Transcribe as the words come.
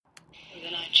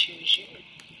choose you.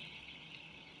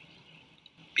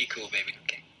 Be cool, baby.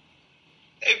 Okay.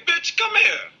 Hey, bitch, come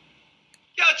here.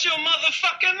 Got your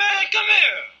motherfucking man, come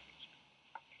here.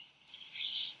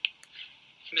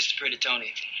 Mr. Pretty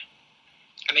Tony,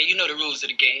 I mean, you know the rules of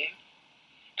the game.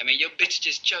 I mean, your bitch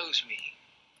just chose me.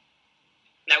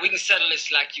 Now, we can settle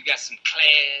this like you got some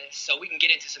class, so we can get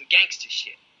into some gangster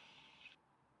shit.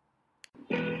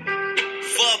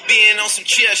 Fuck being on some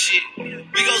chill shit. We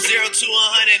go 0 to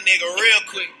 100, nigga, real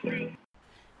quick.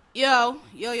 Yo,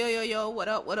 what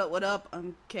up?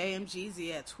 I'm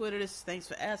KMGZ at Twitter. This is Thanks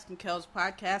for Asking Kel's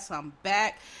podcast. I'm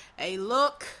back. Hey,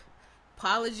 look,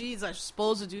 apologies. I was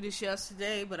supposed to do this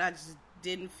yesterday, but I just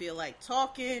didn't feel like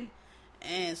talking.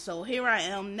 And so here I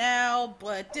am now,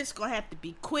 but this gonna have to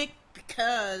be quick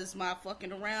because my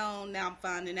fucking around, now I'm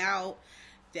finding out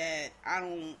that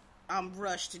I'm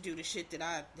rushed to do the shit that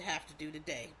I have to do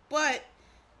today. But,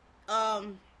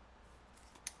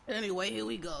 anyway, here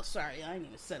we go. Sorry, I ain't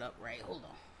even set up right. Hold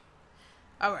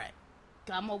on. Alright.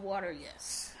 Got my water?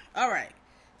 Yes. Alright.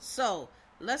 So,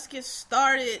 let's get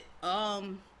started.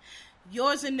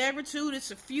 Yours in Negritude, it's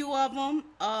a few of them.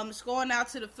 It's going out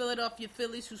to the Philadelphia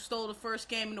Phillies who stole the first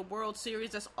game in the World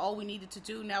Series. That's all we needed to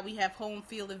do. Now we have home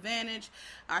field advantage.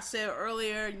 I said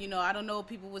earlier, I don't know if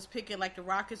people was picking like the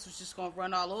Rockets was just going to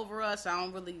run all over us. I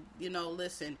don't really,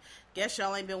 listen. Guess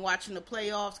y'all ain't been watching the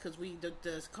playoffs because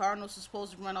the Cardinals are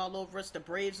supposed to run all over us. The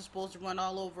Braves are supposed to run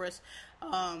all over us.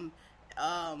 And,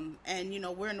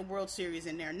 we're in the World Series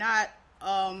and they're not.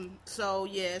 So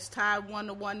yeah, it's tied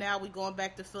 1-1 now. We going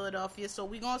back to Philadelphia, so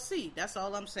we gonna see. That's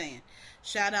all I'm saying.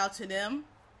 Shout out to them.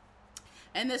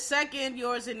 And the second,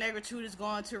 Yours in Negritude, is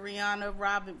going to Rihanna,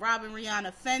 Robin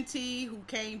Rihanna Fenty, who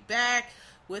came back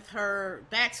with her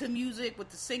Back to Music with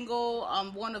the single,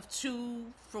 one of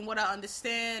two, from what I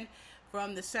understand,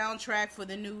 from the soundtrack for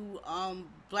the new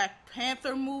Black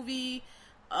Panther movie.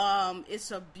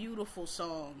 It's a beautiful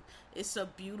song. It's a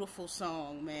beautiful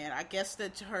song, man. I guess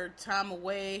that her time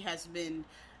away has been,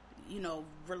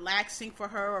 relaxing for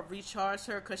her or recharged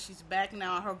her because she's back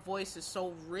now. Her voice is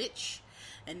so rich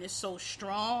and it's so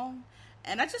strong.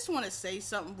 And I just want to say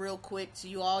something real quick to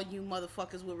you all, you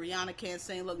motherfuckers with Rihanna can't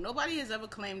sing. Look, nobody has ever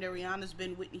claimed that Rihanna's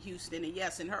been Whitney Houston. And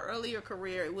yes, in her earlier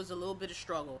career, it was a little bit of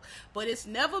struggle. But it's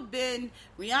never been,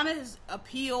 Rihanna's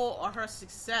appeal or her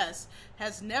success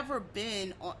has never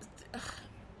been on...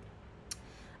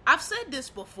 I've said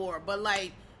this before, but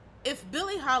like, if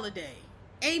Billie Holiday,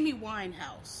 Amy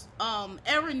Winehouse,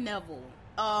 Aaron Neville,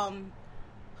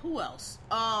 who else?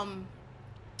 I'm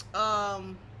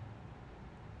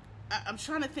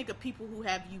trying to think of people who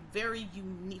have very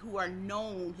unique, who are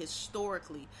known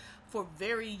historically for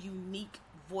very unique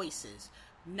voices.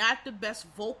 Not the best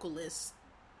vocalists,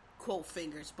 quote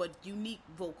fingers, but unique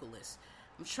vocalists.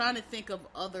 I'm trying to think of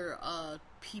other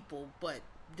people, but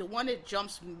the one that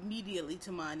jumps immediately to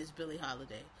mind is Billie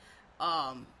Holiday.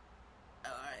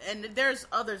 And there's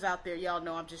others out there, y'all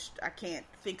know, I can't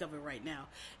think of it right now.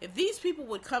 If these people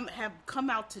would have come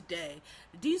out today,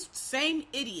 these same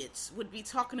idiots would be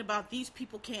talking about these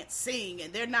people can't sing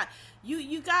and they're not.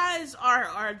 You guys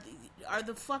are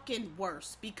the fucking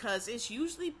worst, because it's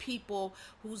usually people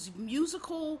whose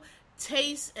musical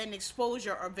taste and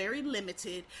exposure are very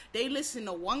limited. They listen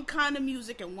to one kind of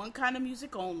music and one kind of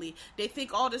music only. They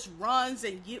think all this runs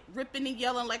and ripping and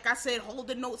yelling, like I said,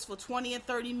 holding notes for 20 and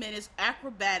 30 minutes,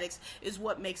 acrobatics is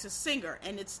what makes a singer,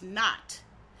 and it's not.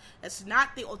 It's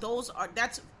not. Those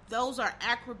are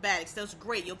acrobatics. That's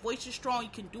great. Your voice is strong. You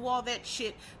can do all that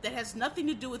shit. That has nothing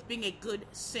to do with being a good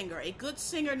singer. A good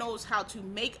singer knows how to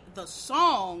make the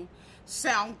song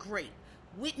sound great.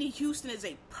 Whitney Houston is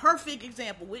a perfect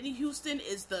example. Whitney Houston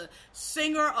is the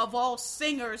singer of all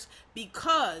singers,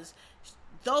 because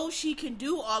though she can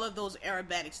do all of those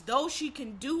aerobatics, though she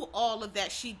can do all of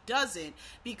that, she doesn't,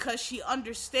 because she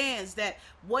understands that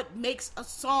what makes a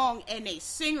song and a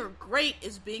singer great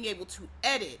is being able to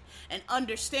edit and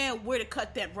understand where to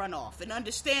cut that run off and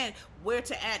understand where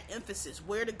to add emphasis,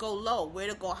 where to go low, where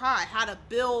to go high, how to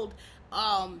build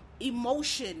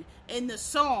emotion in the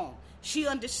song. She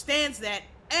understands that,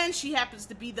 and she happens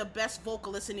to be the best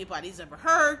vocalist anybody's ever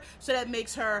heard, so that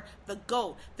makes her the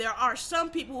GOAT. There are some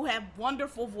people who have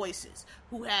wonderful voices,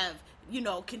 who have,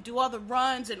 can do all the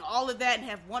runs and all of that and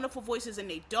have wonderful voices, and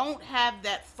they don't have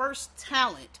that first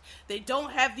talent. They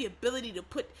don't have the ability to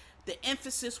put the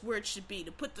emphasis where it should be,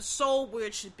 to put the soul where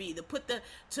it should be, to put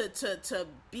to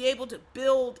be able to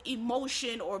build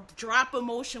emotion or drop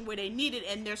emotion where they need it,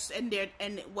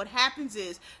 and what happens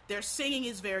is their singing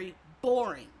is very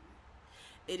boring.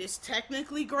 It is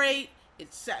technically great.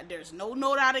 There's no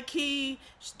note out of key.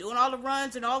 She's doing all the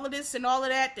runs and all of this and all of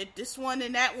that. That this one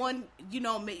and that one,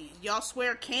 y'all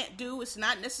swear can't do. It's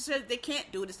not necessarily that they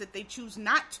can't do it. It's that they choose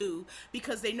not to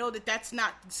because they know that that's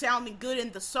not sounding good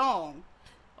in the song.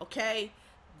 Okay,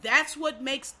 that's what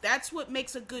makes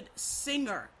a good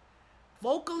singer.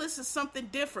 Vocalist is something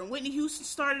different. Whitney Houston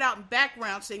started out in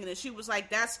background singing, and she was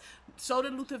like, so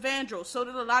did Luther Vandross, so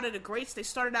did a lot of the greats. They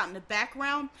started out in the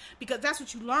background because that's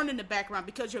what you learn in the background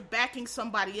because you're backing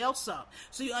somebody else up.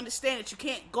 So you understand that you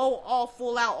can't go all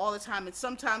full out all the time. And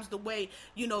sometimes the way,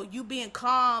 you being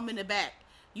calm in the back,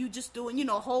 you just doing,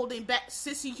 holding back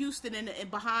Sissy Houston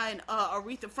and behind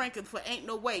Aretha Franklin for Ain't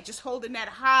No Way, just holding that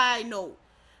high note.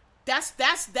 That's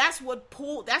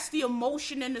the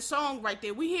emotion in the song right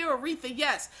there. We hear Aretha,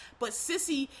 yes, but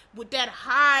Sissy with that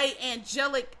high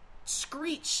angelic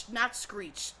not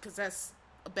screech, because that's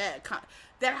a bad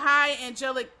that high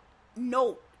angelic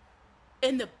note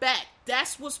in the back,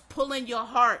 that's what's pulling your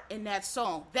heart in that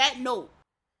song. That note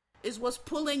is what's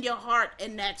pulling your heart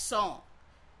in that song.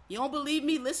 You don't believe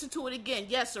me? Listen to it again.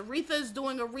 Yes, Aretha is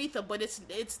doing Aretha, but it's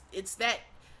that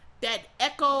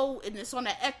echo, and it's on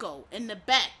the echo in the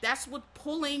back. That's what's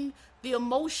pulling the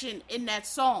emotion in that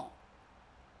song.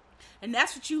 And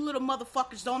that's what you little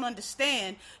motherfuckers don't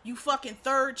understand. You fucking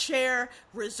third chair,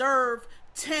 reserve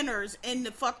tenors in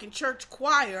the fucking church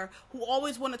choir who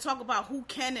always want to talk about who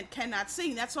can and cannot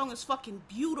sing. That song is fucking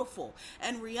beautiful.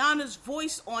 And Rihanna's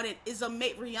voice on it is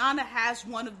amazing. Rihanna has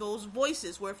one of those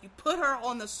voices where if you put her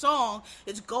on the song,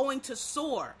 it's going to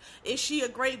soar. Is she a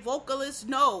great vocalist?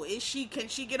 No. Can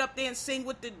she get up there and sing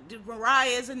with the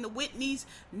Mariahs and the Whitneys?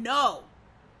 No.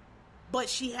 But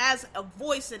she has a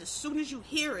voice that as soon as you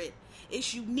hear it,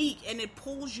 it's unique and it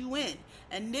pulls you in.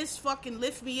 And this fucking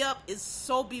Lift Me Up is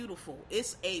so beautiful.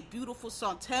 It's a beautiful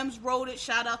song. Thames wrote it.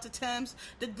 Shout out to Thames.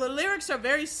 The lyrics are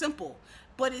very simple,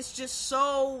 but it's just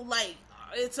so,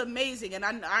 it's amazing. And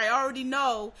I already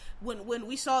know when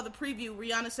we saw the preview,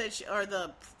 Rihanna said, or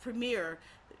the premiere,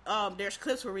 there's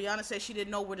clips where Rihanna said she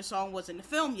didn't know where the song was in the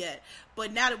film yet.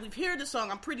 But now that we've heard the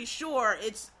song, I'm pretty sure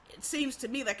it seems to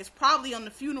me like it's probably on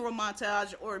the funeral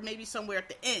montage or maybe somewhere at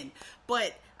the end.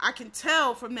 But I can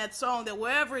tell from that song that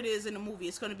wherever it is in the movie,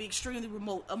 it's going to be extremely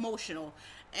emotional.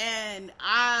 And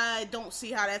I don't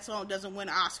see how that song doesn't win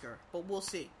an Oscar, but we'll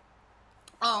see.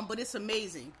 But it's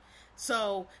amazing.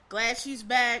 So, glad she's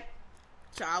back.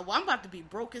 Child, I'm about to be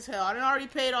broke as hell. I done already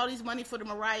paid all these money for the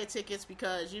Mariah tickets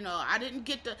because, I didn't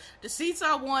get the seats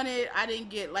I wanted. I didn't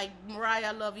get, Mariah,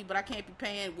 I love you, but I can't be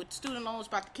paying with student loans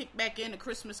about to kick back in. The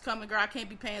Christmas coming, girl. I can't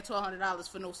be paying $1,200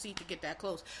 for no seat to get that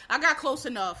close. I got close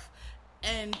enough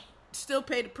and still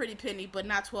paid a pretty penny, but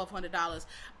not $1,200.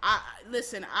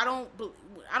 Listen, I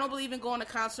don't believe in going to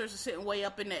concerts and sitting way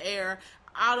up in the air.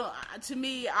 To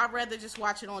me, I'd rather just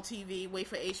watch it on TV, wait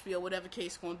for HBO, whatever case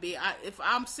it's going to be. If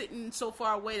I'm sitting so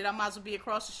far away that I might as well be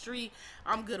across the street,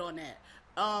 I'm good on that.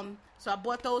 So I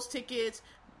bought those tickets.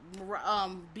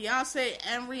 Beyonce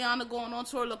and Rihanna going on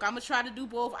tour. Look, I'm gonna try to do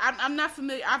both. I'm not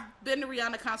familiar. I've been to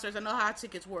Rihanna concerts. I know how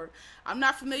tickets work. I'm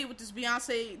not familiar with this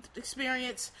Beyonce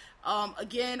experience.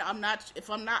 Again, I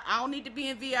don't need to be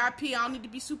in VIP. I don't need to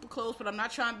be super close, but I'm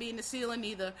not trying to be in the ceiling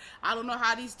either. I don't know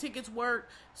how these tickets work.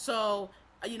 So,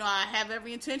 I have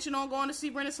every intention on going to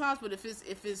see Renaissance, but if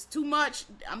it's too much,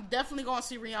 I'm definitely going to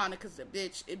see Rihanna because,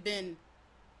 bitch, it been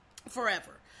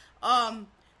forever. I'm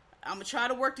going to try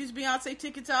to work these Beyonce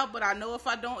tickets out, but I know if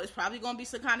I don't, it's probably going to be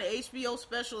some kind of HBO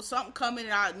special or something coming,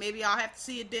 and maybe I'll have to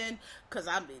see it then, because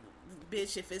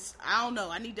bitch, I don't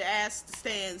know, I need to ask the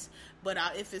stands, but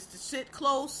if it's to sit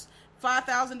close,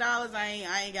 $5,000,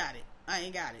 I ain't got it. I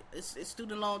ain't got it. It's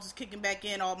student loans is kicking back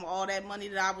in. All that money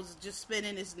that I was just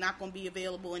spending is not going to be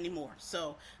available anymore.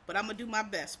 So, but I'm going to do my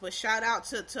best. But shout out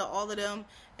to all of them,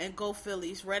 and go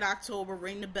Phillies. Red October,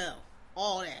 ring the bell.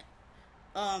 All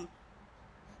that.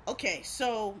 Okay,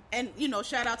 so, and,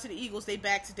 shout out to the Eagles. They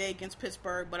back today against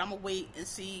Pittsburgh, but I'm going to wait and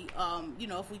see,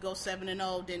 if we go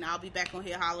 7-0, then I'll be back on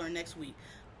here hollering next week.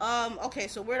 Okay,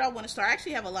 so where do I want to start? I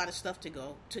actually have a lot of stuff to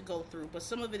go through, but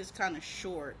some of it is kind of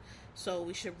short, so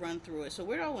we should run through it. So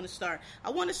where do I want to start? I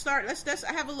want to start,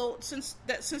 I have a little, since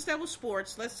that was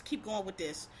sports, let's keep going with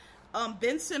this.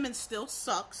 Ben Simmons still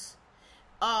sucks.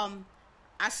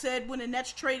 I said when the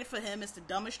Nets traded for him, it's the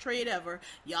dumbest trade ever.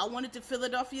 Y'all wanted the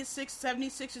Philadelphia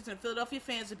 76ers and Philadelphia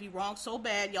fans to be wrong so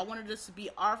bad. Y'all wanted this to be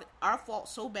our fault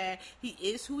so bad. He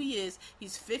is who he is.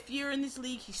 He's 5th year in this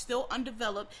league. He's still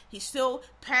undeveloped. He's still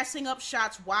passing up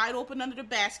shots wide open under the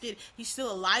basket. He's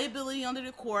still a liability under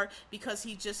the court because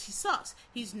he sucks.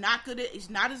 He's not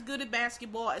as good at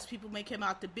basketball as people make him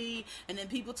out to be. And then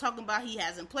people talking about he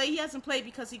hasn't played. He hasn't played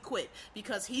because he quit.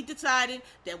 Because he decided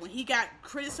that when he got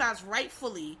criticized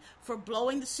rightfully for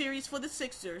blowing the series for the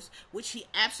Sixers, which he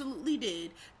absolutely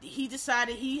did, he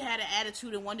decided he had an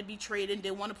attitude and wanted to be traded and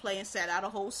didn't want to play and sat out a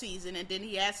whole season, and then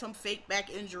he had some fake back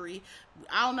injury.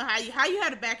 I don't know how you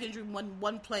had a back injury when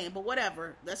one playing, but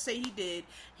whatever. Let's say he did.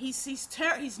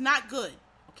 He's not good,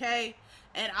 okay?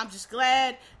 And I'm just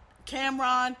glad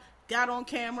Cameron got on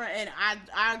camera, and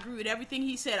I agree with everything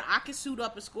he said. I could suit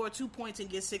up and score 2 points and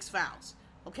get 6 fouls,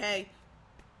 okay?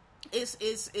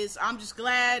 I'm just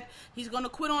glad he's gonna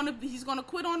quit on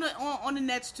the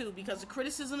Nets too, because the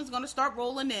criticism is gonna start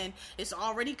rolling in. It's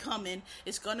already coming.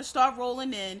 It's gonna start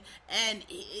rolling in, and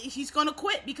he's gonna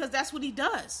quit because that's what he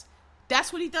does.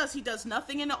 That's what he does. He does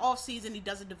nothing in the offseason. He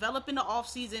doesn't develop in the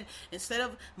offseason. Instead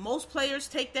of most players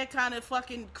take that kind of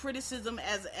fucking criticism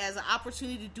as an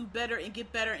opportunity to do better and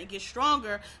get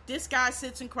stronger, this guy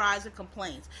sits and cries and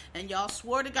complains. And y'all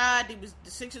swore to God the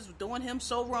Sixers were doing him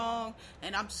so wrong.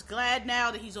 And I'm just glad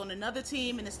now that he's on another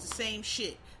team and it's the same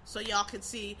shit. So y'all can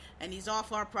see, and he's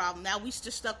off our problem. Now we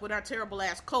just stuck with our terrible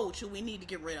ass coach who we need to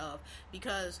get rid of,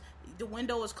 because the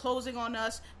window is closing on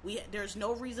us. There's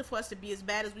no reason for us to be as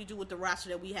bad as we do with the roster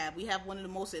that we have. We have one of the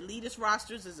most elitist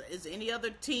rosters as any other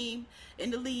team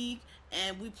in the league,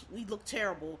 and we look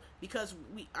terrible because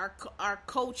our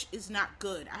coach is not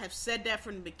good. I have said that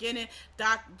from the beginning.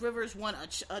 Doc Rivers won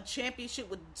a championship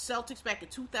with Celtics back in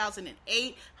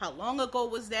 2008. How long ago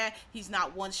was that? He's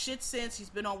not won shit since. He's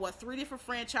been on 3 different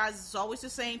franchises. It's always the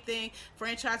same thing.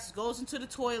 Franchises goes into the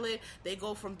toilet. They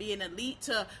go from being elite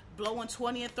to blowing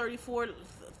 20 and 30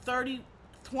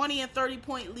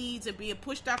 point leads and being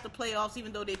pushed out the playoffs,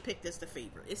 even though they picked us the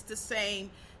favorite. It's the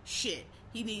same shit.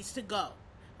 He needs to go.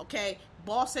 Okay,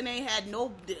 Boston ain't had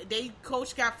they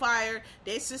coach got fired.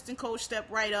 Their assistant coach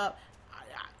stepped right up.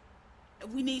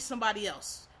 We need somebody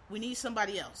else.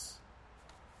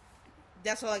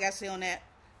 That's all I got to say on that.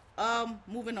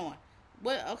 Moving on.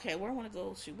 Okay, where I want to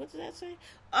go? Shoot, what did that say?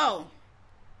 Oh,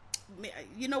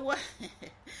 you know what?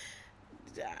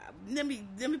 Let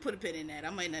me put a pin in that. I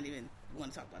might not even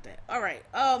want to talk about that. All right.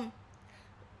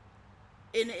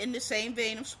 In the same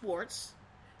vein of sports,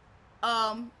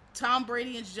 Tom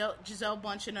Brady and Gisele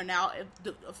Bündchen are now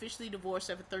officially divorced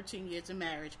after 13 years of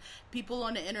marriage. People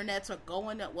on the internet are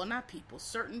going up. Well, not people.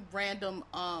 Certain random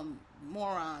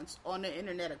morons on the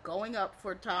internet are going up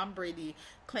for Tom Brady,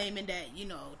 claiming that,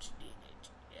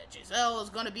 Gisele is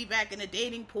going to be back in the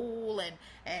dating pool,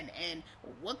 and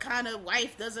what kind of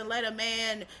wife doesn't let a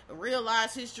man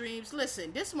realize his dreams?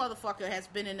 Listen, this motherfucker has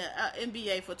been in the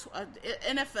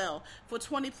NFL for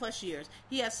 20 plus years.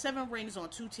 He has 7 rings on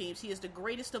 2 teams. He is the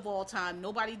greatest of all time.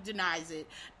 Nobody denies it,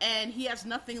 and he has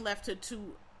nothing left to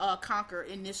conquer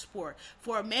in this sport.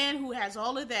 For a man who has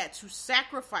all of that to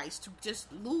sacrifice, to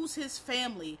just lose his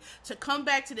family, to come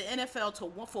back to the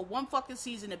NFL for one fucking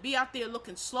season, to be out there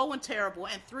looking slow and terrible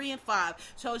and 3-5,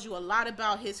 tells you a lot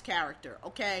about his character,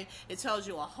 okay? It tells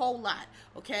you a whole lot,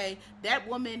 okay? That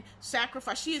woman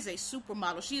sacrificed. She is a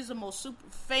supermodel. She is the most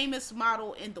famous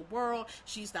model in the world.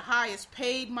 She's the highest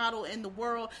paid model in the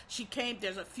world.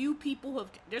 There's a few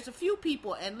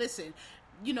people, and listen,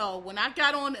 when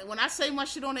I say my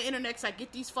shit on the internet, 'cause I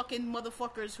get these fucking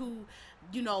motherfuckers who,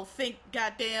 think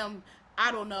goddamn,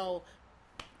 I don't know,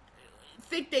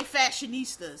 think they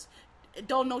fashionistas,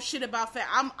 don't know shit about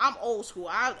I'm old school.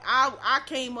 I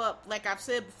came up, like I've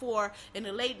said before, in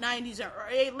the late 90s or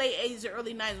late 80s and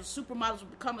early 90s when supermodels were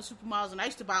becoming supermodels, and I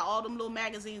used to buy all them little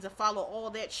magazines and follow all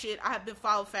that shit. I have been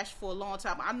following fashion for a long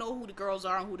time. I know who the girls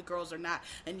are and who the girls are not.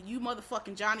 And you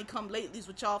motherfucking Johnny come latelys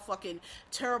with y'all fucking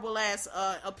terrible ass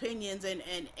opinions and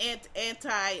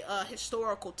anti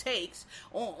historical takes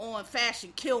on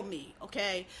fashion kill me,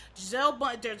 okay?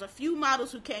 There's a few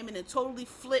models who came in and totally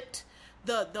flipped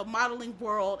the modeling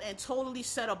world and totally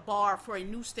set a bar for a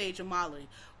new stage of modeling.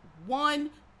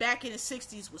 One back in the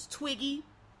 60s was Twiggy.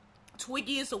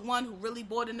 Twiggy is the one who really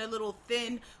brought in a little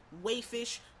thin,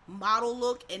 waifish model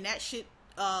look, and that shit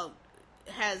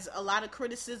has a lot of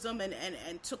criticism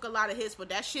and took a lot of hits, but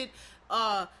that shit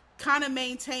kind of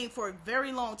maintained for a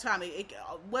very long time,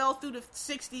 well through the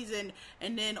 60s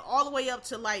and then all the way up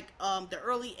to the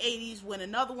early 80s when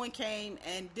another one came,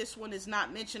 and this one is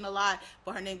not mentioned a lot,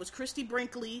 but her name was Christy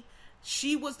Brinkley,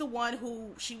 she was the one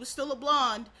who, she was still a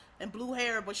blonde and blue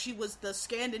hair, but she was the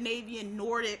Scandinavian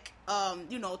Nordic,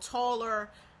 taller,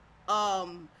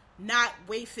 not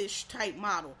waifish type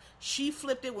model. She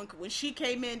flipped it when she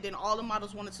came in. Then all the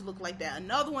models wanted to look like that.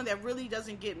 Another one that really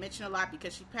doesn't get mentioned a lot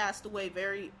because she passed away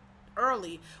very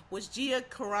early was Gia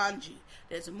Karanji.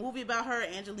 There's a movie about her.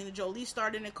 Angelina Jolie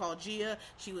starred in it called Gia.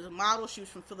 She was a model. She was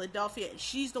from Philadelphia, and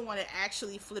she's the one that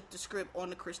actually flipped the script on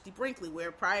the Christy Brinkley,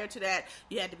 where prior to that,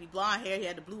 you had to be blonde hair, you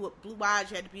had the blue eyes,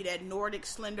 you had to be that Nordic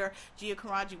slender. Gia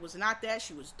Karanji was not that.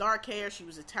 She was dark hair. She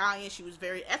was Italian. She was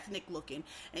very ethnic looking,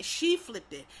 and she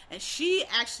flipped it. And she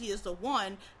actually is the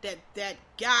one that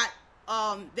got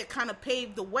that kind of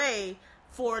paved the way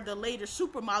for the later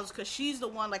supermodels, because she's the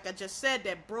one, like I just said,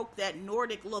 that broke that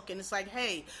Nordic look. And it's like,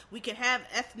 hey, we can have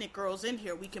ethnic girls in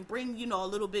here. We can bring, a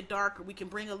little bit darker. We can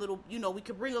bring a little, we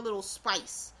can bring a little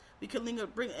spice. We can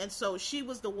bring, and so she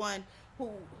was the one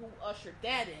who ushered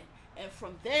that in. And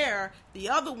from there, the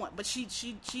other one, but she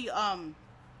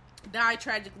died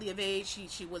tragically of AIDS.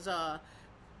 She was a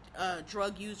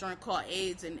drug user and caught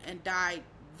AIDS and died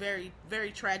very,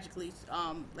 very tragically.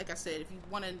 Like I said, if you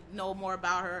want to know more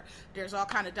about her, there's all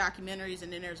kind of documentaries,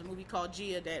 and then there's a movie called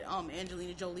Gia that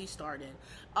Angelina Jolie starred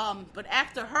in. But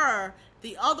after her,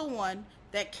 the other one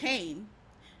that came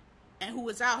and who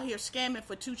is out here scamming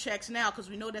for 2 checks now, because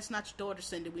we know that's not your daughter,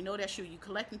 Cindy. We know that's you. You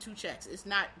collecting 2 checks.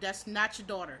 That's not your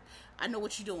daughter. I know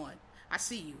what you're doing. I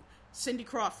see you. Cindy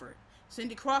Crawford.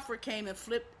 Cindy Crawford came and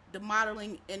flipped the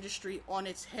modeling industry on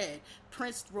its head.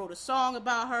 Prince wrote a song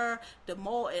about her. The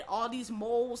mole, all these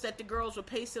moles that the girls were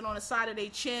pasting on the side of their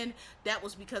chin, that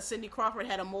was because Cindy Crawford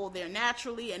had a mole there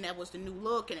naturally, and that was the new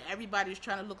look, and everybody was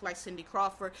trying to look like Cindy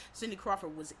Crawford. Cindy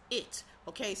Crawford was it.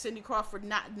 Okay, Cindy Crawford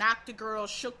knocked the girls,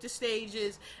 shook the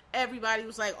stages. Everybody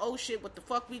was like, oh shit, what the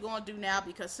fuck we gonna do now?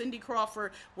 Because Cindy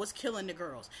Crawford was killing the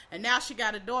girls. And now she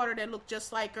got a daughter that looked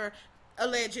just like her,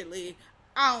 allegedly.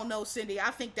 I don't know, Cindy. I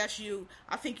think that's you.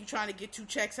 I think you're trying to get 2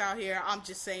 checks out here. I'm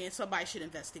just saying somebody should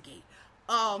investigate.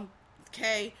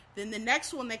 Okay. Then the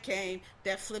next one that came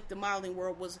that flipped the modeling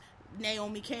world was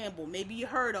Naomi Campbell. Maybe you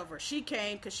heard of her. She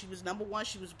came because she was, number 1,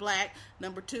 she was black.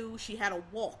 Number 2, she had a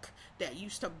walk that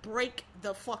used to break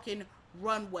the fucking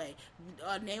runway.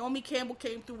 Naomi Campbell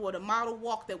came through with a model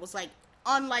walk that was like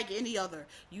unlike any other.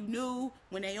 You knew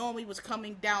when Naomi was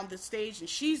coming down the stage, and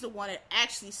she's the one that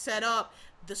actually set up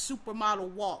the supermodel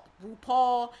walk.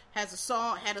 RuPaul had a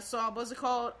song, what's it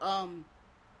called? I don't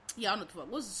know what the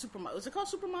fuck. What's the supermodel? Was it called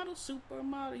Supermodel?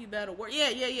 Supermodel, you better work. Yeah,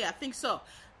 I think so.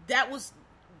 That was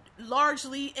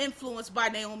largely influenced by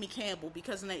Naomi Campbell,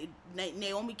 because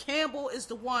Naomi Campbell is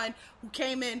the one who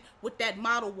came in with that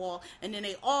model walk, and then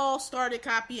they all started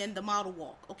copying the model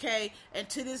walk, okay? And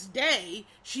to this day,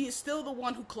 she is still the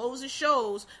one who closes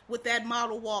shows with that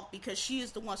model walk, because she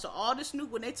is the one. So all this new,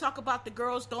 when they talk about the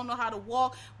girls don't know how to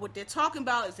walk, what they're talking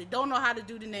about is they don't know how to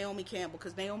do the Naomi Campbell,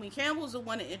 because Naomi Campbell is the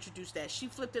one that introduced that. She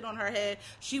flipped it on her head.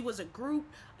 She was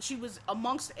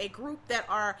amongst a group that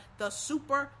are the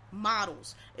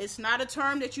supermodels. It's not a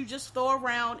term that you just throw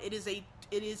around. It is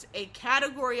a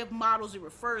category of models. It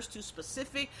refers to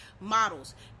specific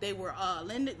models. They were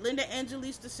Linda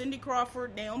Evangelista, Cindy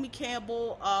Crawford, Naomi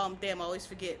Campbell. I always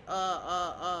forget.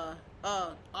 The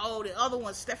other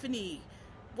one, Stephanie.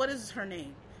 What is her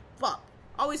name? Fuck,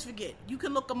 always forget. You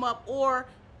can look them up, or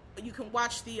you can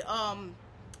watch the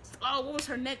what was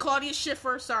her name? Claudia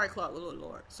Schiffer. Sorry, Claudia. Oh,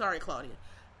 Lord. Sorry, Claudia.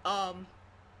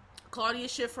 Claudia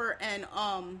Schiffer and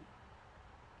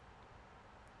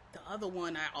the other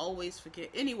one I always forget.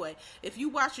 Anyway, if you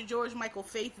watch the George Michael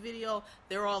Faith video,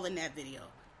 they're all in that video.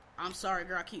 I'm sorry,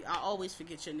 girl. I always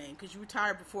forget your name because you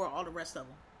retired before all the rest of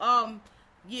them.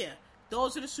 Yeah,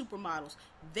 those are the supermodels.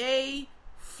 They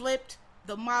flipped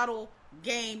the model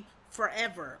game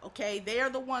forever, okay? They are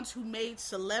the ones who made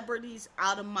celebrities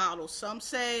out of models. Some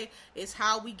say it's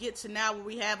how we get to now where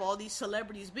we have all these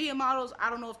celebrities being models. I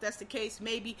don't know if that's the case.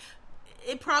 Maybe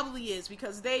it probably is,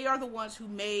 because they are the ones who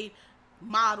made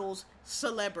models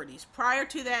celebrities. Prior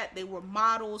to that, they were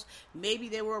models. Maybe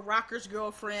they were a rocker's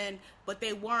girlfriend, but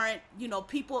they weren't,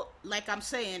 people, like I'm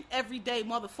saying, everyday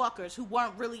motherfuckers who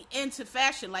weren't really into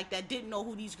fashion like that, didn't know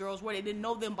who these girls were. They didn't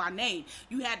know them by name.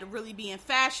 You had to really be in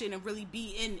fashion and really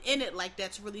be in it like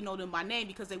that to really know them by name,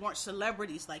 because they weren't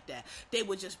celebrities like that. They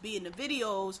would just be in the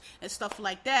videos and stuff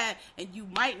like that, and you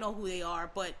might know who they are,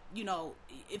 but,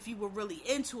 if you were really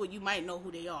into it, you might know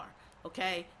who they are,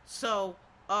 okay? So,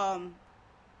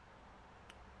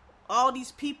 all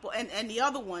these people, and the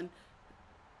other one,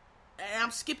 and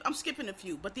I'm skipping a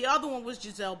few, but the other one was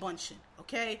Gisele Bündchen.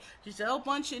 Okay, Gisele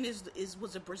Bündchen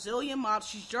was a Brazilian model.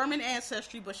 She's German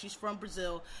ancestry, but she's from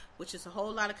Brazil, which is a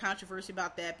whole lot of controversy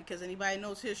about that, because anybody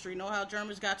knows history know how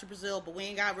Germans got to Brazil, but we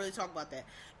ain't got to really talk about that.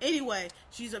 Anyway,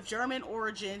 she's of German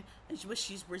origin, but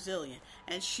she's Brazilian,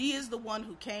 and she is the one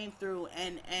who came through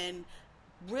and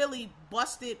really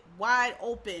busted wide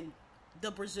open the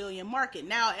Brazilian market.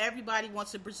 Now everybody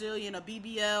wants a Brazilian, a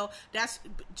BBL. That's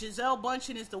Gisele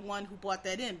Bündchen is the one who brought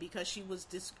that in, because she was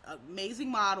this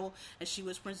amazing model and she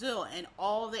was Brazil, and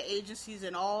all the agencies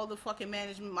and all the fucking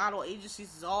management model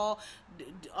agencies is all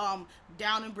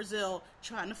down in Brazil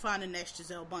trying to find the next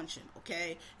Gisele Bündchen.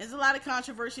 Okay, there's a lot of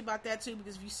controversy about that too,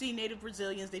 because if you see native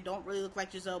Brazilians, they don't really look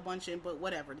like Gisele Bündchen, but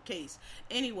whatever the case.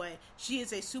 Anyway, she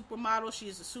is a supermodel. She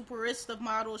is a superista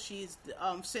model. She's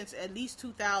since at least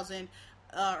 2000.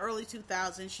 Early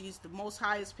 2000s, she's the most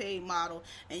highest paid model,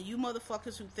 and you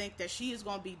motherfuckers who think that she is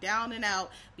going to be down and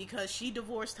out because she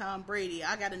divorced Tom Brady,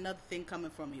 I got another thing coming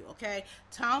from you, okay?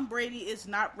 Tom Brady is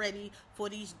not ready for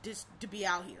this to be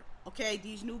out here. Okay,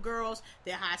 these new girls,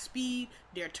 they're high speed,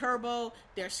 they're turbo,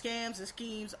 their scams and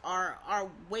schemes are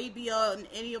way beyond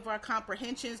any of our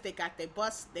comprehensions. They got their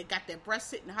breasts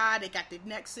sitting high, they got their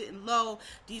neck sitting low.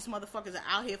 These motherfuckers are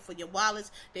out here for your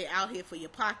wallets, they're out here for your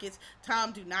pockets.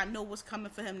 Tom do not know what's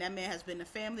coming for him. That man has been a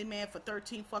family man for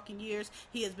 13 fucking years.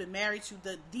 He has been married to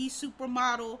the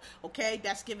supermodel, okay?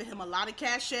 That's giving him a lot of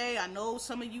cachet. I know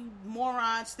some of you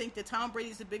morons think that Tom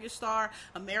Brady's the biggest star.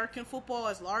 American football,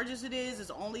 as large as it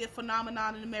is only a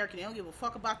phenomenon in America. They don't give a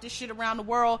fuck about this shit around the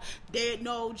world. They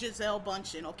know Gisele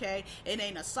Bündchen, okay? It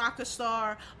ain't a soccer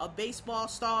star, a baseball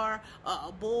star,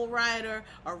 a bull rider,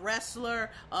 a wrestler,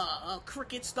 a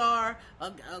cricket star,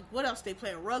 what else they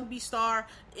play? A rugby star.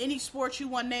 Any sport you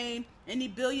want to name, any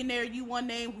billionaire you want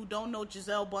to name who don't know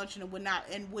Gisele Bündchen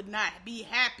and would not be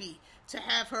happy to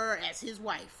have her as his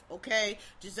wife, okay?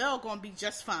 Gisele gonna be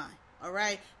just fine. All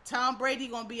right, Tom Brady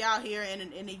gonna be out here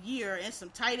in a year in some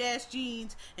tight ass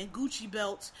jeans and Gucci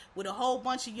belts with a whole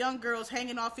bunch of young girls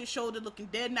hanging off his shoulder, looking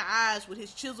dead in the eyes with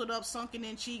his chiseled up, sunken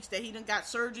in cheeks that he done got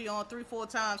surgery on 3-4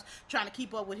 times, trying to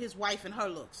keep up with his wife and her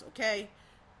looks. Okay,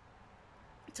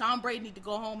 Tom Brady need to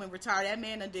go home and retire. That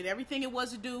man done did everything it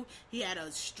was to do. He had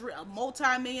a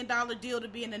multi-million-dollar deal to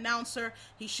be an announcer.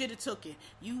 He should have took it.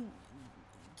 You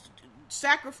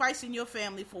sacrificing your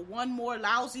family for one more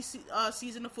lousy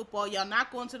season of football. Y'all not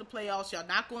going to the playoffs. Y'all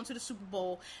not going to the Super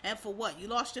Bowl. And for what? You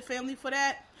lost your family for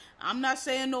that? I'm not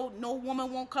saying no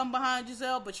woman won't come behind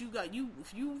Gisele, but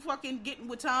if you fucking getting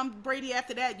with Tom Brady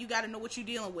after that, you got to know what you're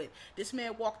dealing with. This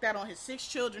man walked out on his 6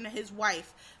 children and his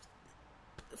wife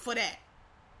for that.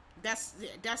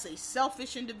 That's a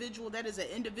selfish individual. That is an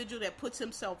individual that puts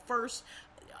himself first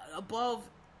above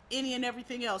any and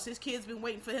everything else. His kids been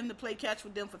waiting for him to play catch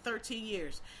with them for 13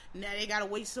 years. Now they gotta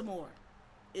wait some more.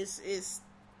 It's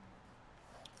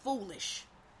foolish.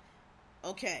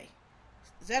 Okay.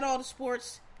 Is that all the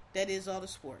sports? That is all the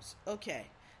sports. Okay.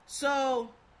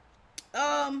 So,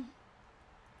 I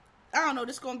don't know,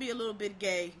 this is gonna be a little bit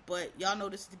gay, but y'all know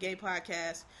this is the gay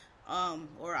podcast.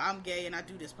 Or I'm gay and I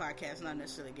do this podcast, not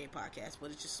necessarily a gay podcast,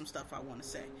 but it's just some stuff I want to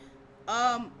say.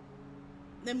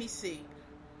 Let me see.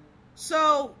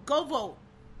 So, go vote.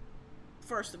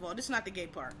 First of all, this is not the gay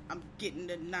part. I'm getting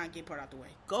the non-gay part out the way.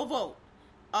 Go vote.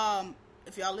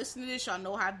 If y'all listen to this, y'all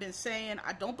know how I've been saying,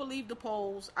 I don't believe the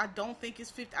polls. I don't think it's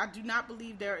 50. I do not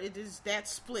believe it is that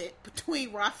split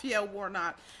between Raphael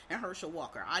Warnock and Herschel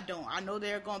Walker. I don't. I know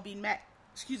they're going to be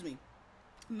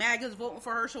MAGA's voting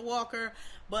for Herschel Walker,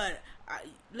 but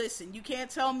listen, you can't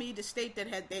tell me the state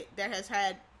that has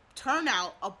had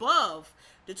turnout above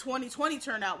the 2020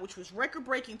 turnout, which was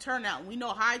record-breaking turnout, and we know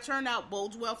high turnout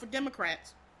bodes well for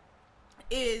Democrats,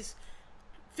 is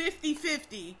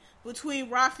 50-50 between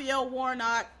Raphael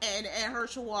Warnock and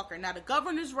Herschel Walker. Now, the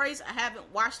governor's race, I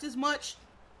haven't watched as much.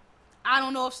 I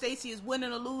don't know if Stacey is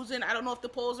winning or losing. I don't know if the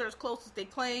polls are as close as they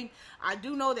claim. I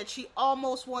do know that she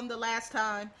almost won the last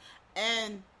time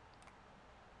and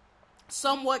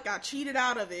somewhat got cheated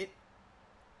out of it.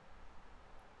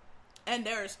 And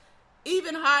there's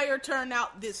even higher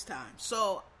turnout this time.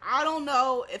 So I don't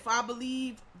know if I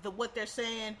believe what they're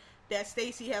saying, that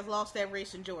Stacey has lost that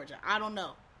race in Georgia. I don't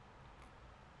know.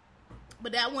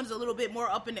 But that one's a little bit more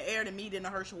up in the air to me than the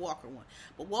Herschel Walker one.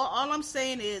 But all I'm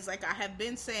saying is, like I have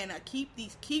been saying, I keep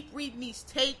reading these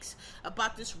takes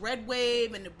about this red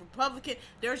wave and the Republican.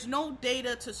 There's no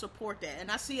data to support that. And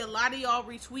I see a lot of y'all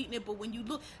retweeting it, but when you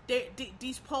look,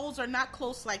 these polls are not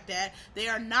close like that. They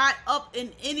are not up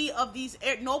in any of these.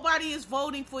 Nobody is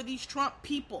voting for these Trump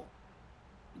people.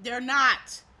 They're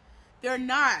not.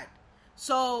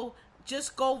 So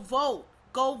just go vote.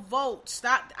 Go vote.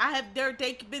 Stop.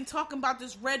 They've been talking about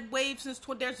this red wave since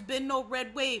there's been no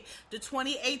red wave. The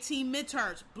 2018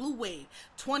 midterms, blue wave.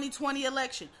 2020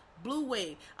 election, blue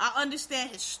wave. I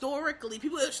understand historically, the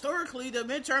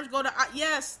midterms go to,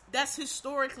 yes, that's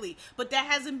historically, but that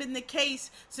hasn't been the case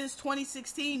since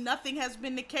 2016. Nothing has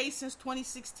been the case since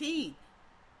 2016.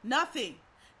 Nothing.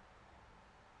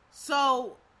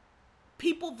 So,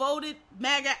 people voted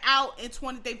MAGA out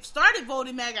they started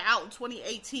voting MAGA out in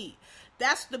 2018.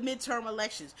 That's the midterm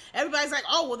elections. Everybody's like,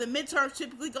 oh, well, the midterms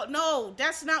typically go. No,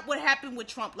 that's not what happened with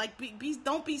Trump. Like,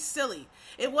 don't be silly.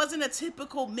 It wasn't a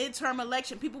typical midterm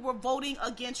election. People were voting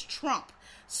against Trump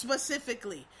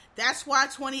specifically. That's why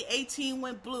 2018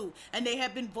 went blue. And they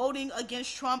have been voting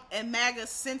against Trump and MAGA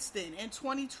since then. In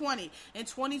 2020, in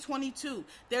 2022,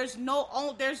 there's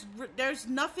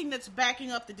nothing that's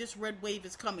backing up that this red wave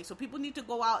is coming. So people need to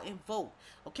go out and vote.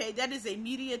 Okay, that is a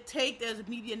media take. There's a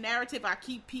media narrative. I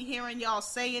keep hearing y'all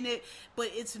saying it, but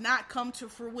it's not come to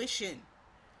fruition.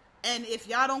 And if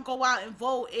y'all don't go out and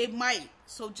vote, it might.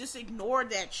 So just ignore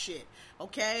that shit,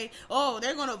 okay? Oh,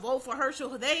 they're going to vote for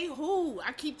Herschel. They who?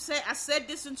 I said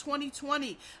this in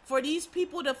 2020. For these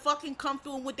people to fucking come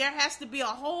through, and there has to be a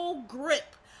whole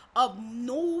grip of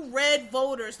new red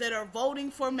voters that are voting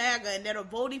for MAGA and that are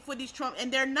voting for these Trump,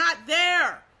 and they're not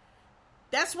there.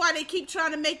 That's why they keep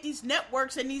trying to make these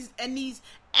networks and these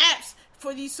apps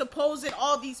for these supposed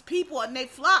all these people, and they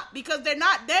flop because they're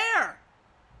not there.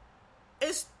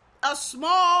 It's a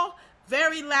small,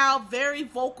 very loud, very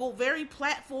vocal, very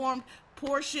platformed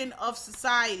portion of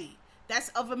society. That's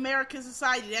of American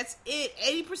society. That's it.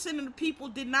 80% of the people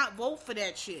did not vote for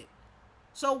that shit.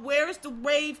 So where is the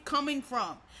wave coming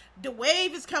from? The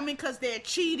wave is coming because they're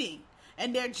cheating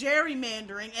and they're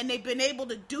gerrymandering, and they've been able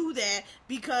to do that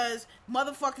because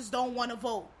motherfuckers don't want to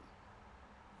vote.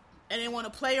 And they want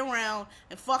to play around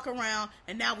and fuck around,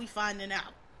 and now we finding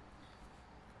out.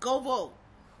 Go vote.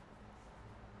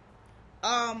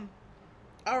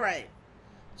 Alright,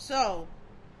 so,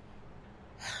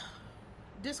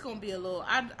 this gonna be a little,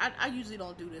 I usually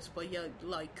don't do this, but yeah,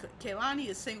 like, Kehlani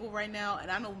is single right now, and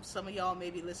I know some of y'all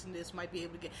maybe listening to this might be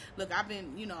able to get, look, I've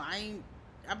been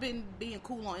being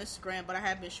cool on Instagram, but I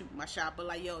have been shooting my shot, but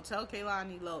like, yo, tell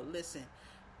Kehlani, listen,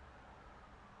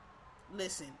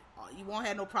 you won't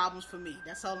have no problems for me,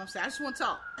 that's all I'm saying. I just want to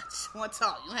talk, you won't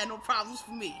have no problems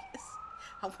for me.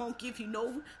 I won't give you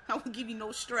no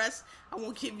stress. I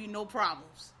won't give you no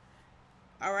problems.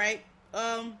 All right.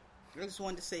 I just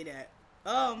wanted to say that.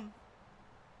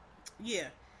 Yeah.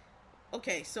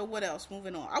 Okay. So what else?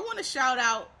 Moving on. I want to shout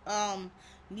out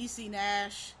Niecy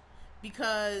Nash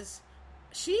because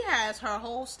she has her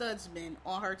whole Studsman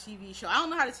on her TV show. I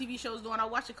don't know how the TV show is doing. I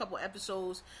watched a couple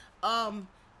episodes.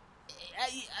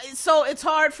 So it's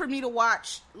hard for me to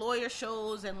watch lawyer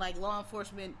shows and like law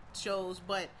enforcement shows,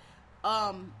 but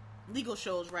legal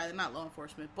shows rather, not law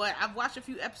enforcement, but I've watched a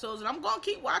few episodes and I'm gonna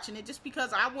keep watching it just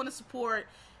because I want to support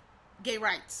gay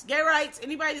rights.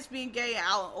 Anybody that's being gay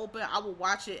out and open, I will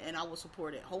watch it and I will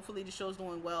support it. Hopefully the show's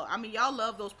doing well. I mean, y'all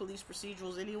love those police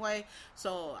procedurals anyway,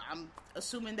 so I'm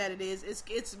assuming that it is.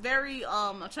 It's very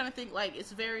I'm trying to think, like,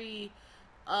 it's very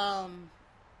what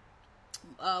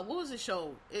was the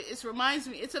show? It reminds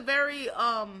me, it's a very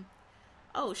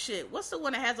oh shit, what's the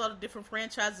one that has all the different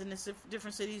franchises in the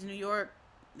different cities? New York,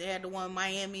 they had the one in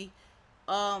Miami.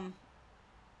 Okay,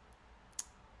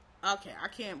 I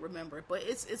can't remember it, but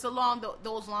it's along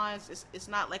those lines. It's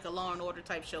not like a Law and Order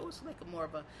type show. It's like a more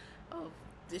of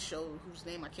this show whose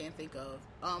name I can't think of.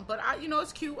 But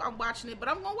it's cute. I'm watching it, but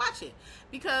I'm gonna watch it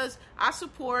because I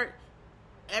support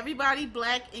everybody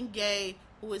black and gay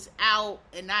who is out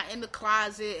and not in the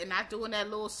closet and not doing that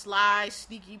little sly,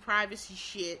 sneaky privacy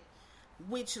shit.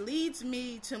 Which leads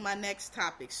me to my next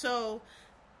topic. So,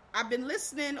 I've been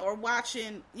listening or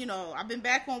watching, I've been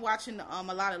back on watching a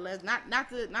lot of not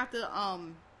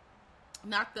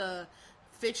the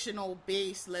fictional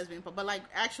based lesbian, but like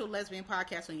actual lesbian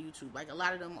podcasts on YouTube. Like a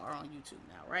lot of them are on YouTube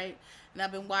now, right? And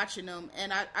I've been watching them,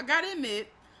 and I gotta admit,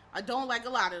 I don't like a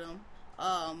lot of them,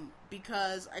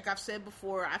 because like I've said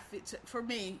before, for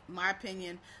me, my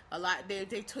opinion, a lot they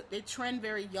trend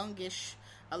very youngish.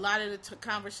 A lot of the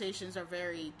conversations are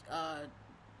very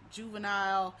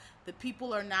juvenile. The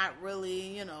people are not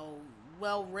really,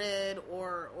 well read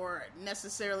or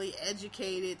necessarily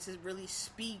educated to really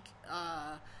speak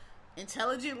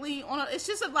intelligently on it's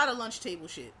just a lot of lunch table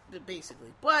shit,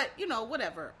 basically. But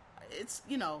whatever. It's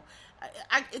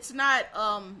it's not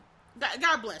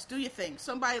God bless. Do your thing.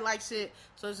 Somebody likes it,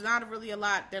 so it's not really a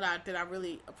lot that I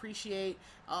really appreciate.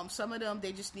 Some of them,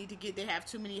 they just need to get. They have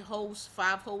too many hosts.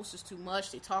 5 hosts is too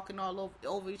much. They talking all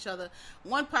over each other.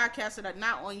 One podcast that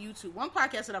not on YouTube. One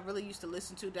podcast that I really used to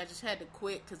listen to that I just had to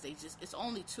quit because it's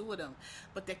only 2 of them,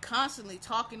 but they're constantly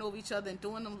talking over each other and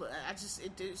doing them.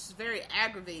 It's very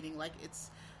aggravating. Like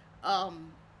it's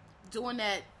doing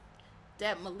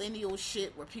that millennial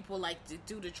shit where people like to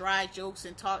do the dry jokes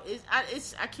and talk.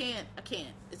 I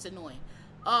can't. It's annoying.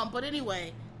 But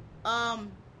anyway,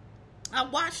 I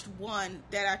watched one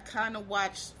that I kind of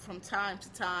watch from time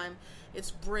to time.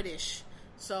 It's British,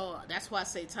 so that's why I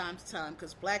say time to time,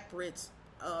 because Black Brits,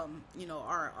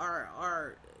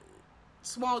 are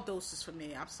small doses for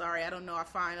me. I'm sorry, I don't know. I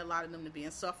find a lot of them to be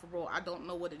insufferable. I don't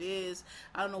know what it is.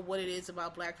 I don't know what it is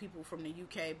about Black people from the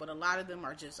UK, but a lot of them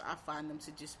are just, I find them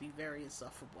to just be very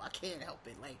insufferable. I can't help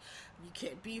it. Like, you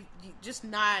can't be, you just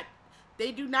not,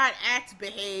 they do not act,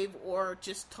 behave, or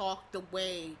just talk the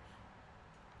way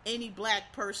any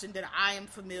Black person that I am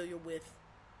familiar with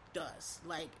does.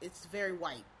 Like, it's very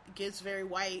white. It gets very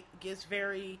white. It gets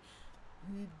very,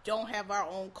 don't have our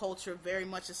own culture, very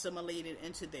much assimilated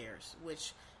into theirs,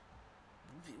 which,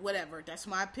 whatever, that's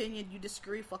my opinion. You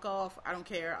disagree, fuck off, I don't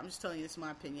care. I'm just telling you, it's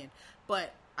my opinion.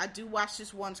 But I do watch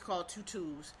this one called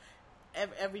Tutus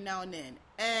every now and then,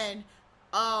 and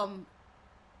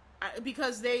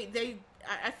because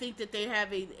I think that they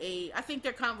have I think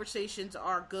their conversations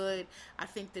are good. I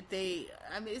think that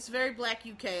it's very Black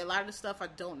UK. A lot of the stuff I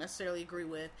don't necessarily agree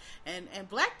with. And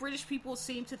Black British people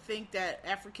seem to think that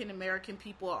African American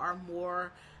people are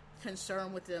more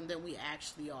concerned with them than we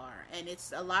actually are. And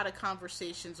it's a lot of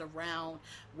conversations around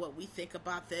what we think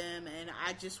about them. And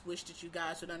I just wish that you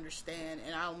guys would understand.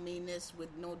 And I don't mean this with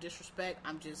no disrespect.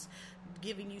 I'm just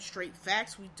giving you straight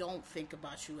facts. We don't think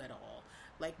about you at all.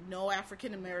 Like, no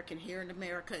African American here in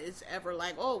America is ever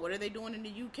like, oh, what are they doing in the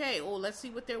UK? Oh, let's see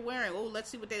what they're wearing. Oh,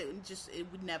 let's see what it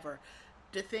would never.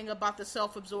 The thing about the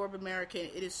self-absorbed American,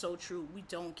 it is so true. We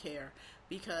don't care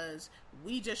because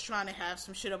we just trying to have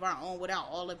some shit of our own without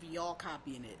all of y'all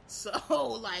copying it. So,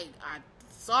 like, I'm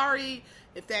sorry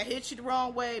if that hits you the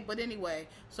wrong way, but anyway,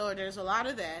 so there's a lot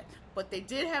of that. But they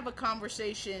did have a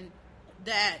conversation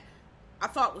that I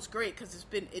thought was great because it's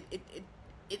been,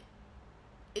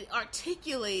 it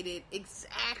articulated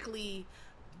exactly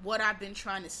what I've been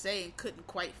trying to say and couldn't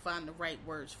quite find the right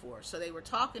words for. So they were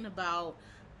talking about,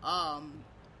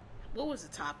 what was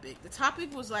the topic? The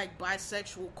topic was like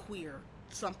bisexual, queer,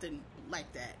 something like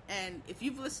that. And if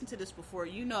you've listened to this before,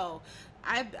 you know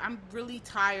I'm really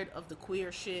tired of the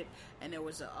queer shit. And there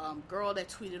was a girl that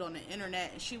tweeted on the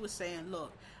internet, and she was saying,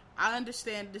 look, I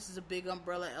understand this is a big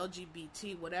umbrella,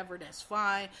 LGBT, whatever, that's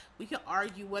fine. We can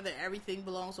argue whether everything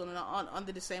belongs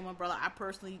under the same umbrella. I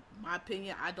personally, my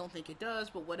opinion, I don't think it does,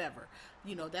 but whatever.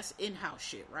 You know, that's in-house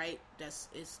shit, right?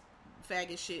 It's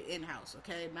faggot shit in-house,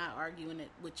 okay? Not arguing it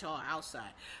with y'all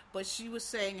outside. But she was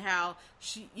saying how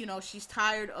she's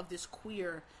tired of this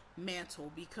queer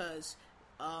mantle because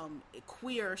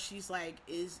queer, she's like,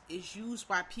 is used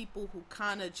by people who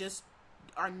kind of just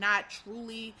are not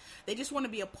truly, they just want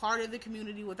to be a part of the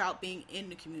community without being in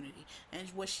the community. And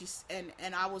what she's,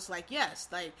 and I was like, yes,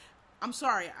 like, I'm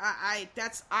sorry,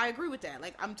 I agree with that.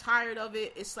 Like, I'm tired of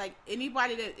it. It's like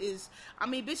anybody that is, I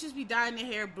mean, bitches be dyeing their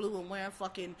hair blue and wearing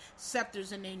fucking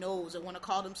scepters in their nose and want to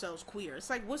call themselves queer. It's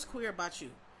like, what's queer about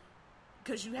you?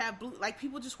 Because you have blue, like,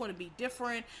 people just want to be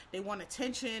different. They want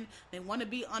attention. They want to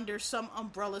be under some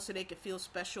umbrella so they can feel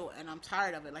special. And I'm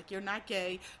tired of it. Like, you're not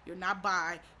gay. You're not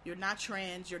bi. You're not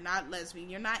trans. You're not lesbian.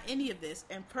 You're not any of this.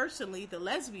 And personally, the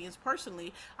lesbians,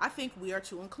 I think we are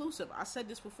too inclusive. I said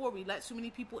this before. We let too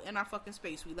many people in our fucking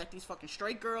space. We let these fucking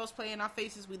straight girls play in our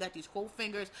faces. We let these cold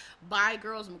fingers, bi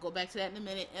girls, I'm going to go back to that in a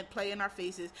minute, and play in our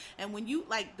faces. And when you,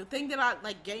 like, the thing that I,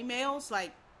 like, gay males,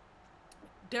 like,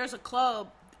 there's a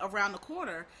club around the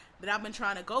corner that I've been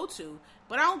trying to go to,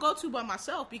 but I don't go to by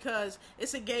myself because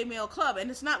it's a gay male club, and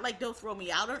it's not like they'll throw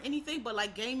me out or anything, but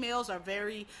like, gay males are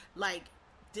very like,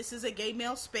 this is a gay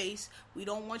male space. We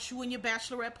don't want you and your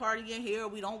bachelorette party in here.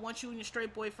 We don't want you and your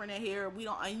straight boyfriend in here. We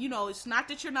don't, and it's not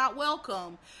that you're not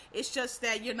welcome. It's just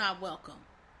that you're not welcome.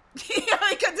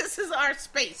 Because this is our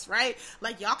space, right?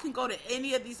 Like, y'all can go to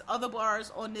any of these other bars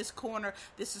on this corner.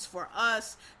 This is for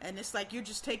us. And it's like, you're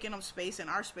just taking up space in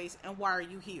our space, and why are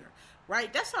you here?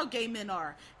 Right? That's how gay men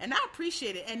are. And I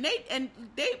appreciate it. And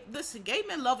they listen, gay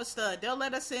men love a stud. They'll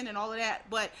let us in and all of that.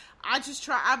 But I just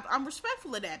I'm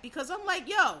respectful of that, because I'm like,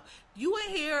 yo, you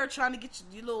in here trying to get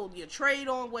your trade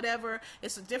on, whatever.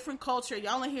 It's a different culture.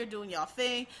 Y'all in here doing y'all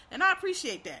thing. And I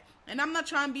appreciate that. And I'm not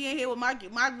trying to be in here with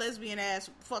my lesbian ass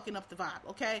fucking up the vibe,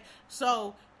 okay?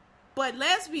 So, But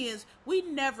lesbians, we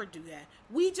never do that.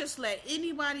 We just let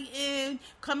anybody in,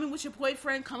 come in with your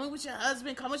boyfriend, come in with your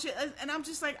husband, come with your... And I'm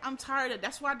just like, I'm tired of...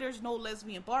 That's why there's no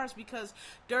lesbian bars, because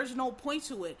there's no point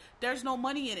to it. There's no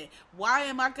money in it. Why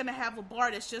am I going to have a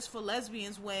bar that's just for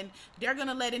lesbians when they're going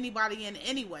to let anybody in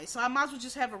anyway? So I might as well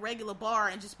just have a regular bar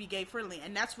and just be gay friendly.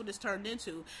 And that's what it's turned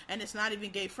into. And it's not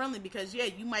even gay friendly because, yeah,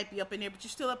 you might be up in there, but you're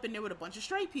still up in there with a bunch of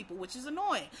straight people, which is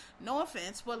annoying. No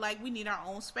offense, but, like, we need our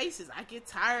own spaces. I get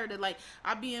tired of, like,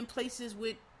 I be in places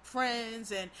with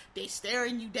friends and they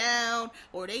staring you down,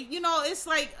 or they, you know, it's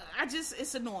like,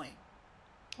 it's annoying.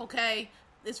 Okay?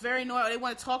 It's very annoying. They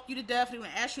want to talk you to death. They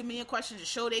want to ask you a million questions to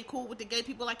show they cool with the gay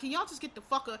people. Like, can y'all just get the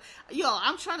fuck yo,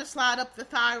 I'm trying to slide up the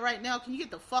thigh right now. Can you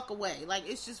get the fuck away? Like,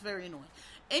 it's just very annoying.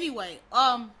 Anyway,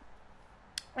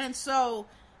 and so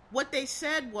what they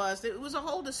said was, it was a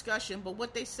whole discussion, but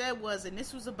what they said was, and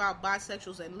this was about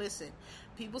bisexuals, and listen,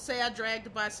 people say I drag the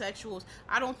bisexuals.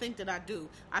 I don't think that I do.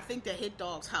 I think that hit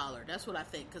dogs holler. That's what I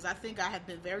think, because I think I have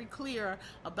been very clear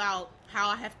about how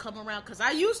I have come around, because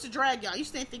I used to drag y'all. I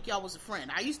used to think y'all was a friend.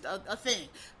 I used to, a thing.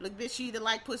 Look, bitch, you either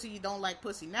like pussy, you don't like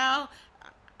pussy. Now,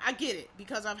 I get it,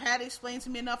 because I've had it explained to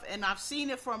me enough, and I've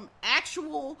seen it from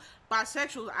actual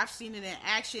bisexuals. I've seen it in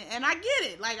action, and I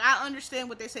get it. Like, I understand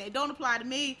what they're saying. It don't apply to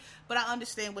me, but I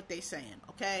understand what they're saying,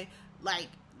 okay? Like,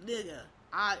 nigga,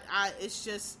 it's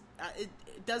just, it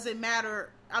doesn't matter.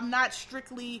 I'm not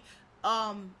strictly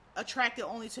attracted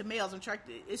only to males.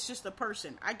 It's just a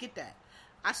person. I get that.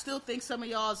 I still think some of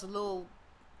y'all is a little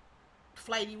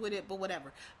flighty with it, but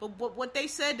whatever. But what they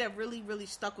said that really, really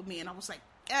stuck with me, and I was like,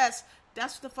 yes,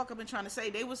 that's what the fuck I've been trying to say.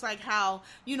 They was like, how,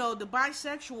 you know, the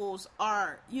bisexuals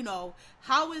are, you know,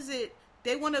 how is it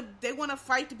they want to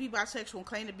fight to be bisexual and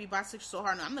claim to be bisexual so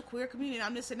hard. Now, I'm the queer community,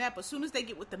 I'm this and that, but as soon as they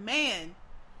get with the man,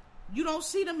 you don't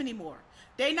see them anymore.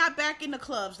 They not back in the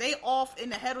clubs. They off in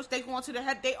the heteros. They go into the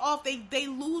head. They off. They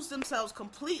lose themselves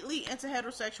completely into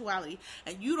heterosexuality,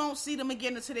 and you don't see them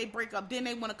again until they break up. Then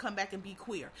they want to come back and be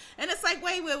queer. And it's like,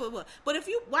 wait. But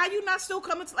why you not still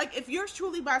coming to, like, if you're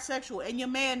truly bisexual and your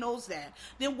man knows that,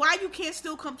 then why you can't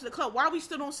still come to the club? Why we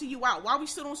still don't see you out? Why we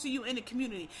still don't see you in the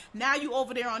community? Now you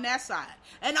over there on that side.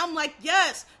 And I'm like,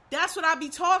 yes, that's what I be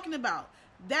talking about.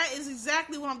 That is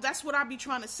exactly that's what I be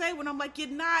trying to say when I'm like, you're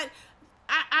not.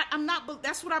 I'm not,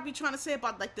 that's what I be trying to say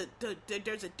about, like,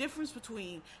 there's a difference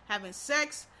between having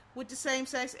sex with the same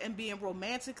sex and being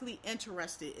romantically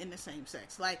interested in the same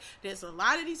sex. Like, there's a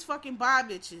lot of these fucking bi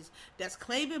bitches that's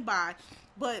claiming bi,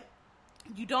 but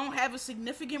you don't have a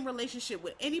significant relationship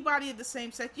with anybody of the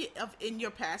same sex in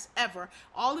your past ever.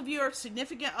 All of your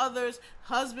significant others,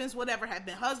 husbands, whatever, have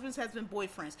been husbands, has been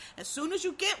boyfriends. As soon as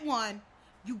you get one,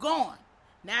 you gone.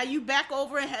 Now you back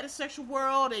over in heterosexual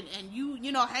world and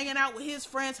you know, hanging out with his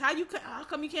friends. How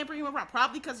come you can't bring him around?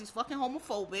 Probably because he's fucking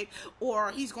homophobic,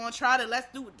 or he's gonna try to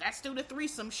let's do the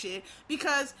threesome shit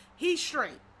because he's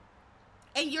straight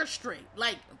and you're straight.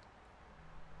 Like,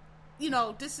 you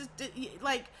know, this is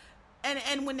like.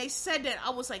 And when they said that, I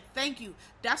was like, thank you.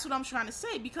 That's what I'm trying to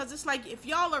say. Because it's like, if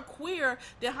y'all are queer,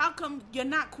 then how come you're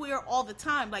not queer all the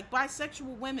time? Like,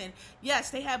 bisexual women, yes,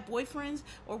 they have boyfriends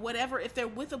or whatever if they're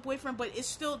with a boyfriend, but it's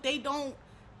still, they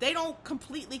don't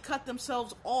completely cut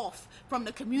themselves off from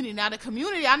the community. Now, the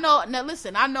community, I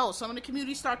know some of the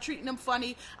community start treating them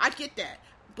funny. I get that.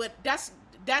 But that's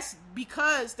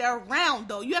because they're around,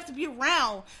 though. You have to be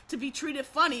around to be treated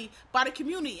funny by the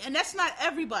community, and that's not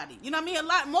everybody. You know what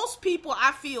I mean? Most people,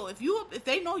 I feel, if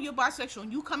they know you're bisexual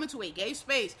and you come into a gay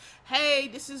space, hey,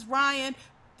 this is Ryan.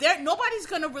 Nobody's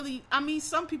gonna really. I mean,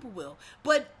 some people will,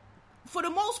 but for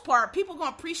the most part, people gonna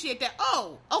appreciate that.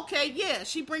 Oh, okay, yeah,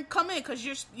 come in because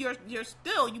you're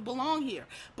still, you belong here.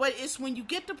 But it's when you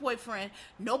get the boyfriend,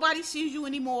 nobody sees you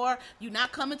anymore. You're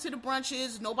not coming to the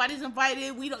brunches. Nobody's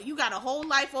invited. You got a whole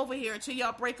life over here until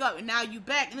y'all break up, and now you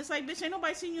back, and it's like, bitch, ain't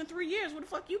nobody seen you in 3 years. Where the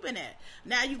fuck you been at?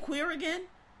 Now you queer again?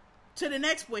 Till the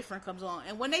next boyfriend comes on.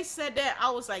 And when they said that,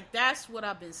 I was like, that's what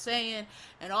I've been saying.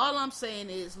 And all I'm saying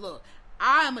is, look,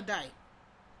 I am a dyke.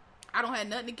 I don't have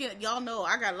nothing against, y'all know,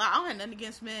 I don't have nothing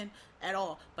against men at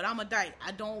all, but I'm a dyke.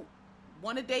 I don't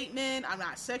want to date men. I'm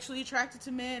not sexually attracted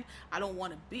to men. I don't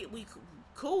want to we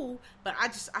cool, but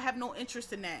I have no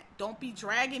interest in that. Don't be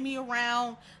dragging me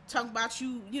around, talking about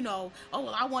you know, oh,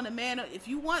 well, I want a man. If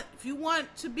you want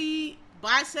to be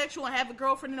bisexual and have a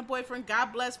girlfriend and a boyfriend, God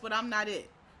bless, but I'm not it.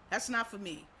 That's not for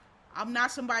me. I'm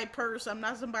not somebody's purse. I'm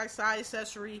not somebody's side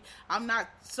accessory. I'm not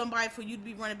somebody for you to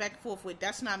be running back and forth with.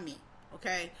 That's not me,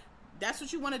 okay? That's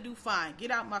what you want to do, fine. Get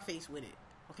out my face with it,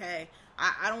 okay?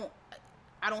 I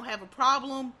don't have a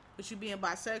problem with you being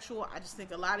bisexual. I just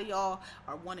think a lot of y'all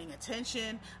are wanting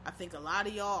attention. I think a lot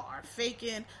of y'all are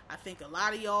faking. I think a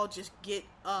lot of y'all just get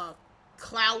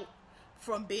clout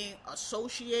from being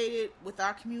associated with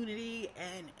our community,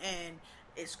 and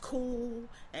it's cool,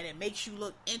 and it makes you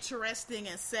look interesting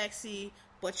and sexy,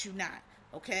 but you're not,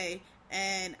 okay?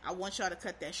 And I want y'all to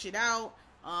cut that shit out.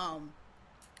 I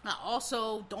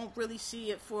also don't really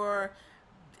see it for...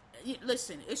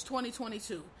 Listen, it's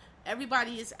 2022.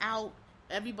 Everybody is out.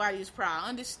 Everybody is proud. I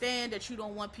understand that you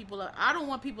don't want people up. I don't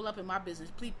want people up in my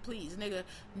business. Please, nigga.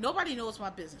 Nobody knows my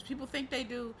business. People think they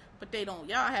do, but they don't.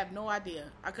 Y'all have no idea.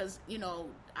 Because, y'all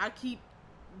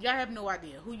have no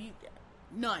idea.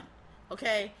 None.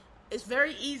 Okay? It's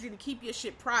very easy to keep your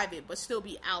shit private, but still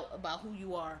be out about who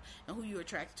you are and who you're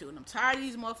attracted to. And I'm tired of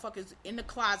these motherfuckers in the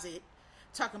closet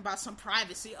talking about some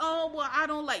privacy. Oh, well, I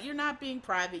don't like... You're not being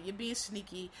private. You're being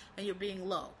sneaky, and you're being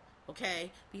low.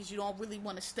 Okay, because you don't really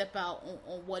want to step out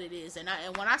on what it is, and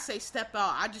when I say step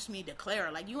out, I just mean declare.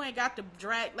 Like, you ain't got to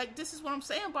drag. Like, this is what I'm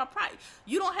saying about pride.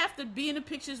 You don't have to be in the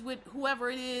pictures with whoever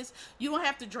it is. You don't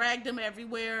have to drag them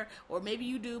everywhere, or maybe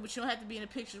you do, but you don't have to be in the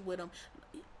pictures with them.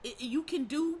 You can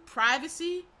do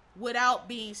privacy without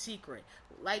being secret.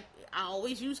 Like, I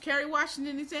always use Kerry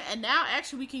Washington, and now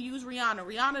actually we can use Rihanna.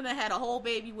 Rihanna done had a whole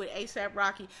baby with A$AP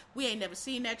Rocky. We ain't never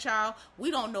seen that child.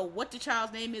 We don't know what the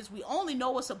child's name is. We only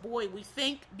know it's a boy, we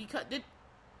think, because...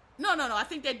 No. I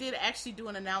think they did actually do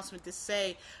an announcement to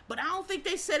say, but I don't think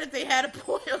they said if they had a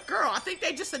boy or girl. I think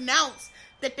they just announced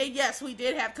that we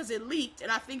did have, because it leaked,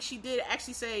 and I think she did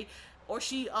actually say... Or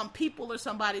People or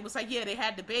somebody was like, yeah, they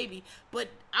had the baby. But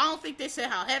I don't think they said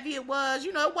how heavy it was.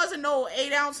 It wasn't no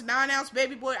 8-ounce, 9-ounce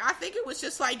baby boy. I think it was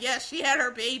just like, yes, she had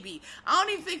her baby. I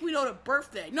don't even think we know the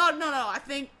birthday. No. I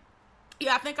think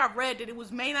I read that it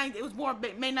was May 9th. It was born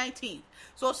May 19th.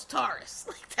 So it's Taurus.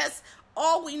 Like, that's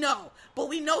all we know. But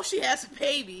we know she has a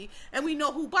baby, and we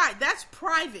know who by it. That's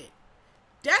private.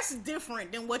 That's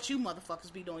different than what you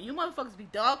motherfuckers be doing. You motherfuckers be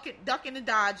ducking and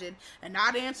dodging and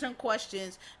not answering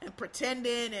questions and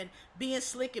pretending and being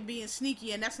slick and being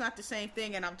sneaky, and that's not the same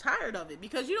thing, and I'm tired of it,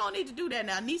 because you don't need to do that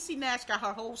now. Niecy Nash got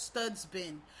her whole stud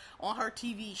spin on her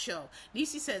TV show.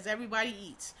 Niecy says everybody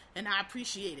eats, and I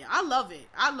appreciate it. I love it.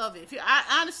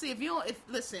 Honestly, if you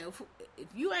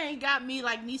ain't got me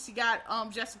like Niecy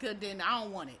got Jessica, then I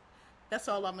don't want it. That's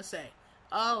all I'm gonna say.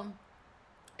 I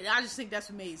just think that's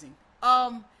amazing.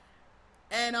 That's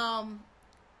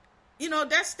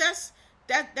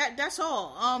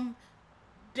all.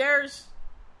 There's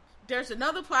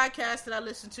another podcast that I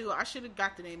listen to. I should have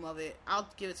got the name of it. I'll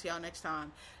give it to y'all next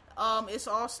time. It's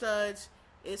all studs.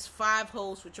 It's 5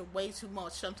 hosts, which are way too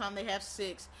much. Sometimes they have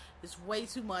 6. It's way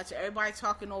too much. Everybody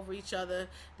talking over each other.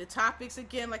 The topics,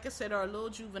 again, like I said, are a little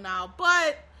juvenile,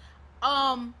 but,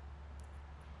 I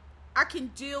can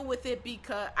deal with it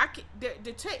because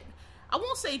I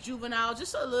won't say juvenile,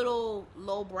 just a little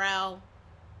lowbrow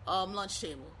lunch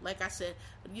table. Like I said,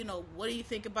 what do you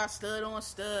think about stud on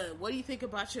stud? What do you think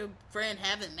about your friend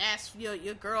having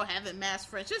your girl having mass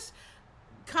friends? Just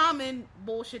common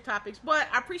bullshit topics. But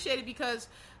I appreciate it because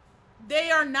they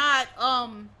are not,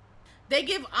 they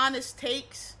give honest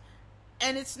takes.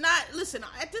 And it's not, listen,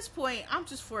 at this point, I'm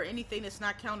just for anything that's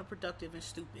not counterproductive and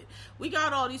stupid. We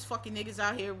got all these fucking niggas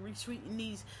out here retweeting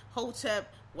these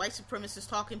Hotep white supremacist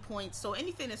talking points. So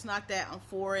anything that's not that, I'm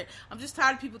for it. I'm just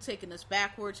tired of people taking us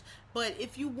backwards. But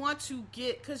if you want to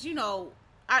get, because,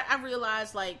 I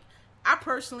realize, like, I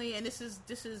personally, and this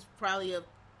is probably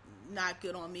not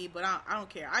good on me, but I don't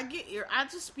care. I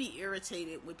just be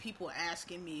irritated with people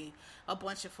asking me a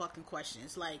bunch of fucking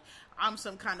questions. Like, I'm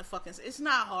some kind of fucking... It's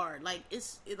not hard. Like,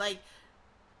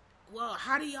 well,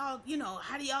 how do y'all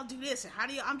do this? And I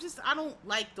don't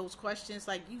like those questions.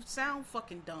 Like, you sound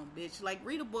fucking dumb, bitch. Like,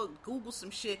 read a book, Google some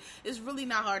shit. It's really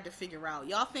not hard to figure out.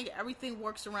 Y'all think everything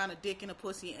works around a dick and a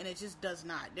pussy, and it just does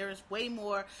not. There is way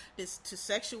more to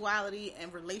sexuality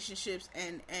and relationships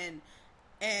and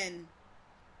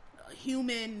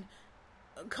human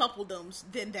coupledoms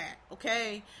than that,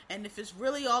 okay? And if it's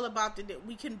really all about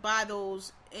we can buy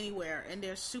those anywhere, and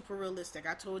they're super realistic.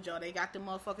 I told y'all, they got the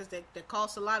motherfuckers that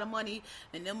cost a lot of money,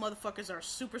 and them motherfuckers are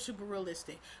super, super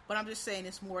realistic. But I'm just saying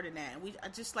it's more than that. And I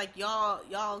just like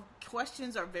y'all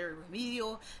questions are very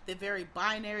remedial. They're very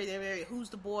binary. They're very who's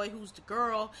the boy, who's the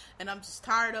girl, and I'm just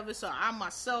tired of it. So I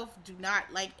myself do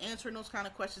not like answering those kind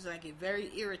of questions, and I get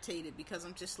very irritated because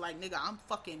I'm just like, nigga, I'm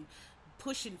fucking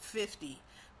pushing 50.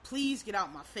 Please get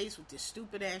out my face with this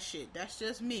stupid ass shit. That's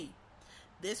just me.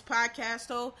 This podcast,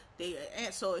 though,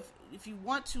 so if you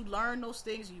want to learn those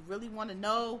things, you really want to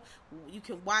know, you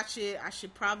can watch it. I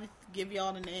should probably give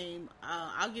y'all the name.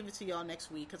 I'll give it to y'all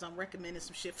next week because I'm recommending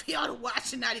some shit for y'all to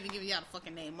watch and not even giving y'all the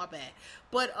fucking name. My bad.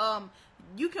 But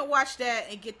you can watch that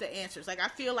and get the answers. Like, I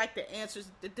feel like the answers,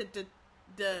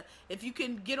 if you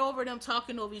can get over them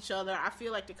talking over each other, I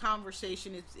feel like the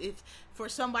conversation is for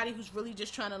somebody who's really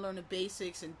just trying to learn the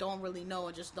basics and don't really know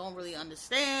and just don't really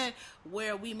understand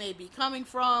where we may be coming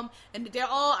from. And they're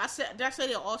all, I said they're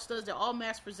all studs, they're all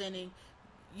mass presenting.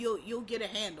 You'll get a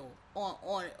handle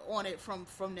on it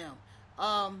from them.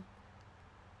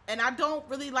 And I don't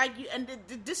really like you. And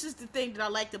this is the thing that I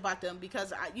liked about them,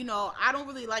 because I don't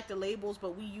really like the labels,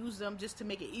 but we use them just to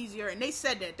make it easier. And they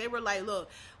said that. They were like, look,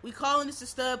 we calling this a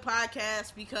stud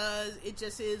podcast because it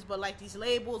just is. But like, these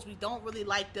labels, we don't really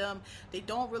like them. They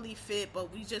don't really fit,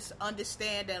 but we just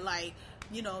understand that, like,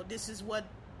 this is what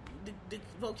the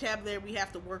vocabulary we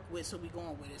have to work with. So we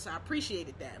going with it. So I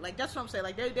appreciated that. Like, that's what I'm saying.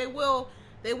 Like, they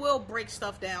will break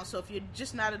stuff down. So if you're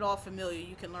just not at all familiar,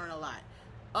 you can learn a lot.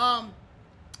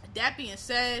 That being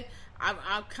said,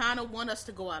 I kind of want us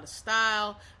to go out of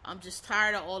style. I'm just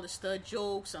tired of all the stud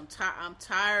jokes. I'm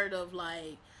tired of,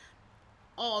 like,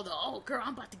 all the, oh girl,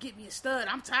 I'm about to get me a stud.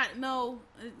 I'm tired. No,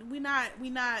 we not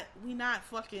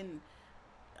fucking.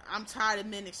 I'm tired of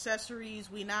men accessories.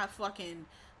 We not fucking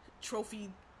trophy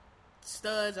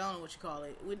studs. I don't know what you call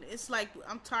it. It's like,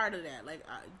 I'm tired of that. Like,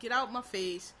 get out my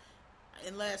face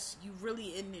unless you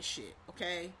really in this shit,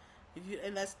 okay?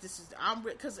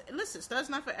 Because listen, stud's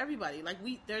not for everybody. Like,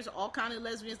 there's all kind of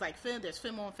lesbians, like there's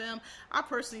femme on femme. I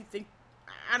personally think,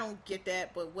 I don't get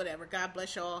that, but whatever. God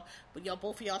bless y'all. But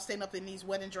both of y'all stand up in these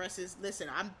wedding dresses. Listen,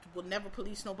 I will never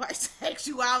police nobody's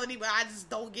sexuality, but I just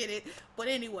don't get it. But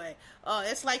anyway,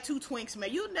 it's like two twinks,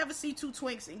 man. You'll never see two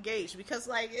twinks engaged, because,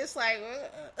 like, it's like,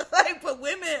 but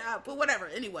women, but whatever.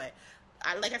 Anyway,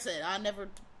 like I said, I'll never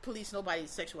police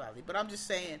nobody's sexuality, but I'm just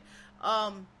saying,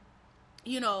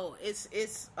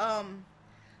 it's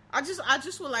I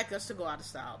just would like us to go out of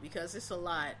style, because it's a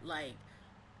lot. Like,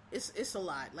 it's a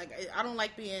lot. Like, I don't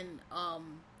like being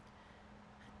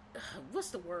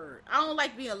what's the word? I don't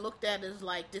like being looked at as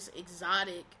like this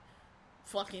exotic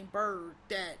fucking bird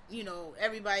that,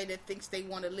 everybody that thinks they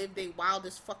want to live their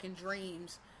wildest fucking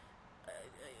dreams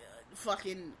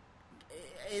fucking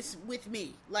is with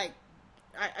me. Like,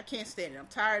 I can't stand it. I'm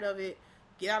tired of it.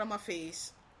 Get out of my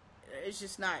face. It's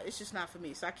just not for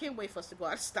me. So I can't wait for us to go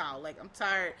out of style. Like, I'm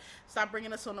tired. Stop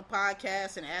bringing us on the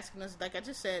podcast and asking us, like I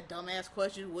just said, dumbass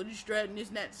questions. What is strutting? This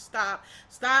and that.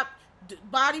 Stop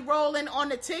body rolling on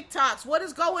the TikToks. What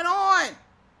is going on?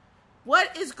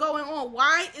 What is going on?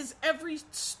 Why is every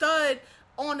stud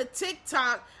on the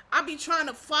TikTok? I be trying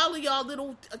to follow y'all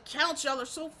little accounts. Y'all are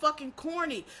so fucking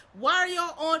corny. Why are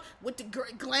y'all on with the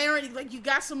glaring, like, you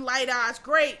got some light eyes?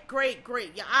 Great.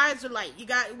 Your eyes are light.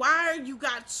 Why are you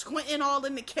got squinting all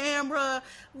in the camera,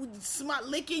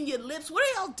 licking your lips? What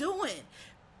are y'all doing?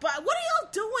 But what are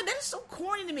y'all doing? That is so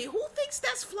corny to me. Who thinks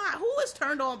that's fly? Who is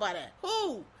turned on by that?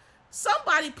 Who?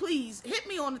 Somebody please hit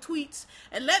me on the tweets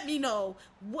and let me know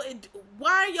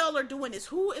why y'all are doing this.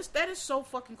 That is so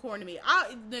fucking corny to me.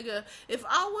 Nigga, if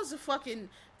I was a fucking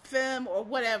femme or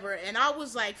whatever, and I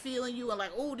was like feeling you and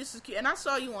like, oh, this is cute, and I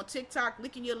saw you on TikTok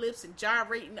licking your lips and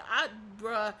gyrating,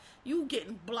 bruh, you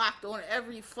getting blocked on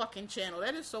every fucking channel.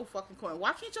 That is so fucking corny.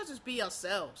 Why can't y'all just be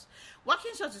yourselves? Why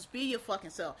can't y'all just be your fucking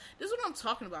self? This is what I'm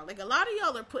talking about. Like, a lot of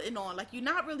y'all are putting on, like, you're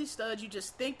not really studs. You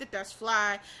just think that that's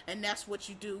fly, and that's what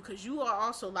you do, because you are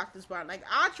also locked this bar. Like,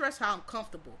 I dress how I'm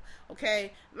comfortable,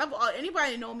 okay?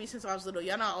 Anybody that know me since I was little,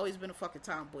 y'all know I've always been a fucking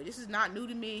tomboy. This is not new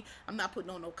to me. I'm not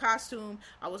putting on no costume.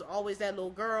 I was always that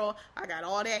little girl. I got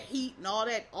all that heat and all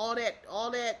that,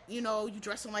 you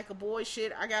dressing like a boy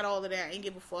shit. I got all of that. I ain't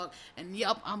give a fuck. And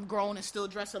yup, I'm grown and still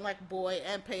dressing like a boy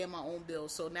and paying my own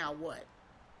bills. So now what?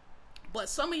 But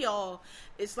some of y'all,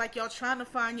 it's like y'all trying to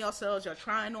find yourselves. Y'all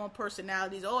trying on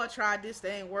personalities. Oh, I tried this,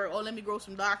 they ain't work. Oh, let me grow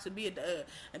some locks and be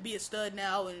a stud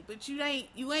now. But you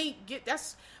ain't get.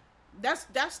 That's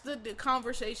the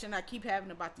conversation I keep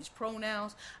having about these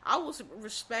pronouns. I will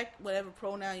respect whatever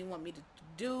pronoun you want me to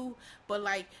do, but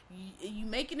like, you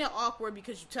making it awkward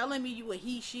because you're telling me you a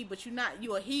he, she, but you're not.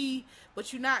 You a he,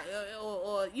 but you're not.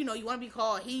 Or you want to be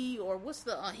called he, or what's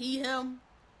the he, him?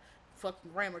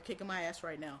 Fucking grammar kicking my ass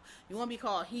right now. You want to be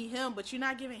called he, him, but you're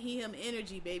not giving he, him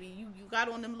energy, baby. You got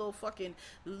on them little fucking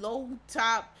low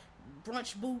top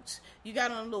brunch boots. You got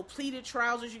on little pleated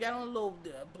trousers. You got on a little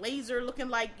blazer looking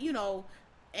like,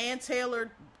 Ann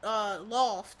Taylor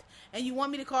loft, and you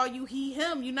want me to call you he,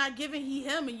 him. You're not giving he,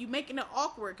 him, and you making it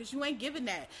awkward because you ain't giving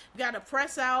that. You got to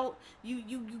press out.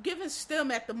 You giving stem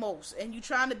at the most, and you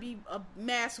trying to be a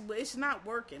mass, but it's not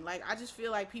working. Like, I just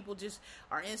feel like people just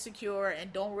are insecure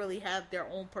and don't really have their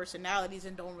own personalities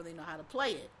and don't really know how to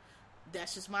play it.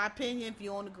 That's just my opinion. If you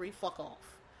don't agree, fuck off.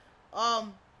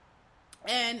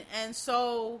 And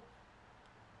so,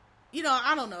 you know,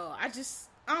 I don't know. I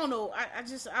don't know.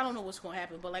 I don't know what's going to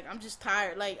happen, but, like, I'm just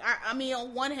tired. Like, I mean,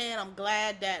 on one hand, I'm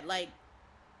glad that, like,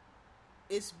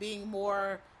 it's being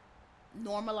more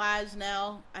normalized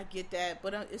now. I get that,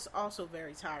 but it's also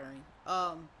very tiring.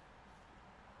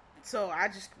 So I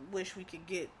just wish we could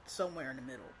get somewhere in the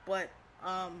middle. But,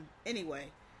 anyway,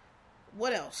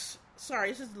 what else? Sorry,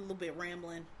 this is a little bit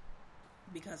rambling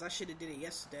because I should have did it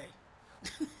yesterday.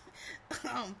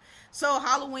 So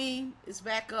Halloween is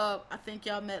back up. I think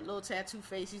y'all met Lil Tattoo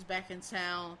Face. He's back in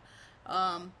town.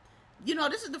 You know,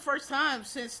 this is the first time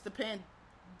since the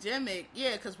pandemic.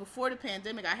 Yeah, because before the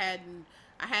pandemic, I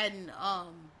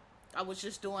was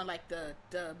just doing like the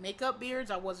makeup beards.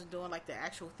 I wasn't doing like the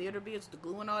actual theater beards, the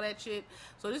glue and all that shit.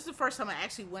 So this is the first time I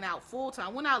actually went out full time.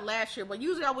 I went out last year, but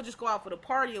usually I would just go out for the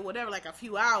party or whatever, like a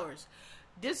few hours.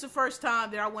 This is the first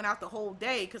time that I went out the whole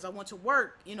day because I went to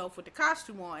work, you know, for the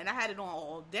costume on, and I had it on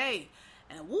all day.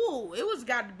 And woo, it was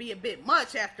got to be a bit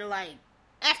much after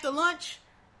lunch.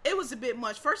 It was a bit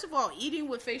much. First of all, eating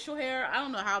with facial hair, I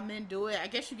don't know how men do it. I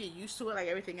guess you get used to it like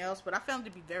everything else, but I found it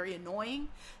to be very annoying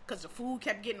because the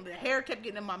hair kept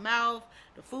getting in my mouth,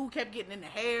 the food kept getting in the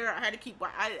hair. I had to keep,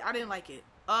 I didn't like it.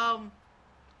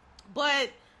 But,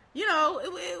 you know,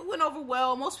 it went over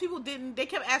well. Most people didn't. They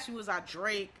kept asking me, was I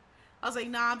Drake? I was like,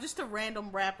 nah, I'm just a random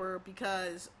rapper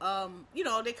because, you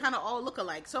know, they kind of all look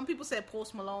alike. Some people said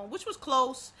Post Malone, which was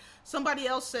close. Somebody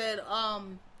else said,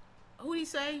 who'd he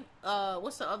say?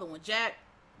 What's the other one? Jack,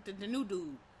 the new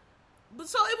dude. But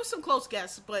so it was some close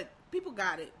guesses, but people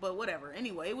got it. But whatever.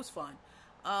 Anyway, it was fun.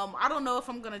 I don't know if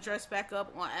I'm going to dress back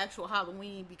up on actual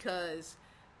Halloween because,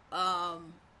 it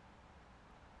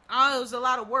was a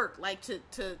lot of work, like to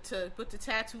put the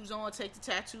tattoos on, take the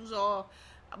tattoos off.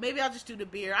 Maybe I'll just do the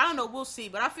beard. I don't know. We'll see.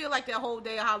 But I feel like that whole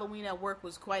day of Halloween at work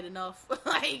was quite enough.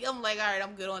 Like, I'm like, all right,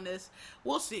 I'm good on this.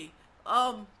 We'll see.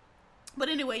 But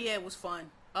anyway, yeah, it was fun.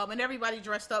 And everybody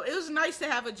dressed up. It was nice to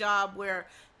have a job where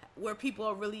people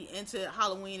are really into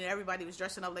Halloween and everybody was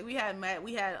dressing up. Like, we had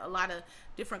a lot of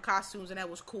different costumes and that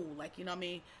was cool. Like, you know what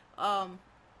I mean?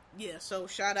 Yeah, so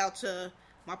shout out to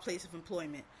my place of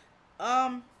employment.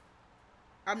 I'm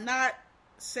not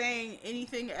saying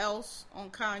anything else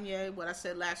on Kanye. What I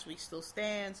said last week still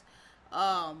stands.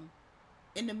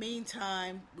 In the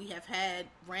meantime, we have had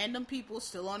random people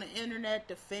still on the internet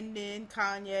defending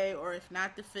Kanye, or if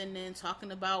not defending,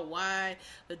 talking about why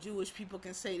the Jewish people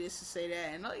can say this and say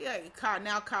that. And yeah,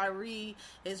 now Kyrie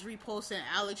is reposting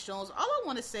Alex Jones. All I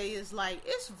want to say is, like,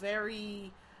 it's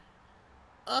very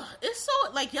it's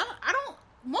so, like, y'all,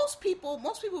 most people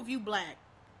view black,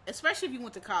 especially if you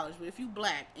went to college, but if you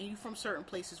black and you from certain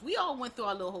places, we all went through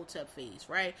our little Hotep phase,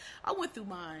 right? I went through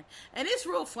mine. And it's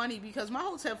real funny because my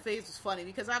Hotep phase was funny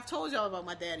because I've told y'all about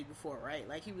my daddy before, right?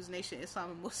 Like, he was Nation Islam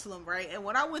and Muslim, right? And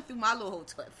when I went through my little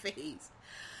Hotep phase,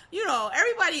 you know,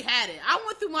 everybody had it. I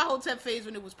went through my Hotep phase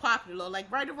when it was popular,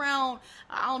 like right around,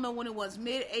 I don't know when it was,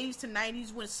 mid-80s to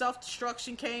 90s when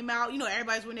Self-Destruction came out. You know,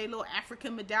 everybody's wearing their little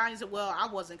African medallions. Well, I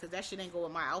wasn't, because that shit ain't go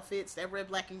with my outfits. That red,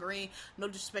 black, and green, no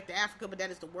disrespect to Africa, but that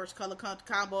is the worst color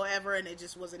combo ever, and it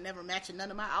just wasn't never matching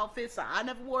none of my outfits, so I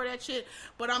never wore that shit.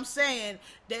 But I'm saying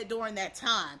that during that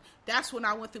time, that's when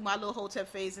I went through my little Hotep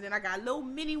phase, and then I got a little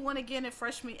mini one again in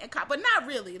freshman, but not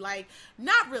really. Like,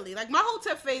 my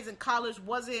Hotep phase in college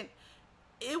wasn't,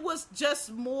 it was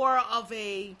just more of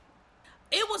it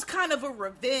was kind of a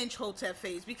revenge Hotep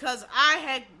phase, because I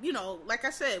had, you know, like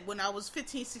I said, when I was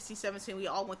 15, 16, 17, we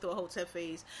all went through a Hotep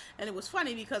phase, and it was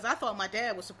funny because I thought my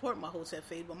dad would support my Hotep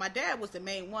phase, but my dad was the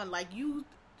main one. Like, you,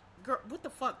 girl, what the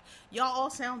fuck? Y'all all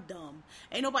sound dumb.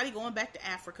 Ain't nobody going back to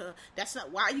Africa. That's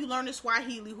not why you learning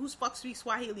Swahili. Who fuck speaks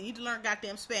Swahili? You need to learn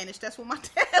goddamn Spanish. That's what my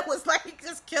dad was like,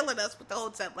 just killing us with the whole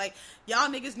time. Like, y'all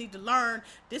niggas need to learn.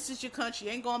 This is your country.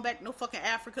 You ain't going back to no fucking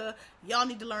Africa. Y'all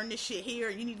need to learn this shit here.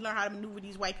 You need to learn how to maneuver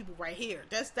these white people right here.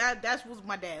 That's was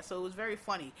my dad. So it was very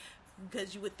funny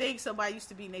because you would think somebody used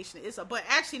to be Nation of Islam, but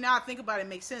actually now I think about it, it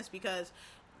makes sense because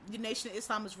the Nation of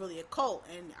Islam is really a cult,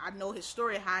 and I know his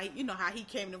story, how he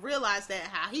came to realize that,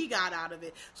 how he got out of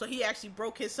it. So he actually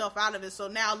broke himself out of it. So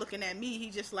now looking at me, he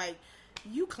just like,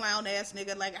 you clown ass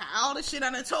nigga, like all the shit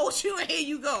I done told you, and here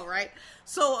you go, right?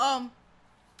 So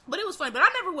But it was funny. But I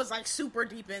never was like super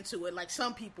deep into it like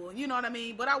some people. You know what I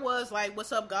mean? But I was like,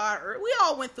 what's up, God? Or we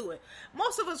all went through it.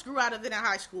 Most of us grew out of it in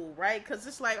high school, right? Because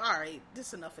it's like, all right, this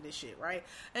is enough of this shit, right?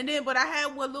 And then, but I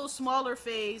had one little smaller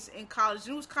phase in college.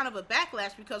 And it was kind of a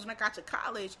backlash because when I got to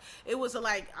college, it was when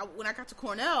I got to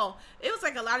Cornell, it was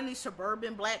like a lot of these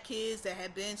suburban black kids that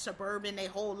had been suburban their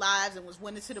whole lives and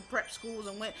went into the prep schools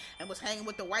and was hanging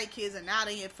with the white kids. And now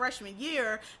they in freshman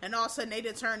year. And all of a sudden they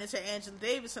done turned into Angela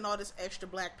Davis and all this extra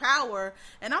black power,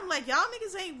 and I'm like, y'all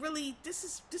niggas ain't really,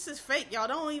 this is fake. Y'all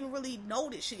don't even really know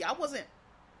this shit.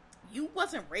 You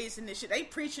wasn't raised in this shit. They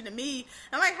preaching to me.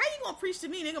 I'm like, how you gonna preach to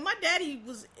me, nigga? My daddy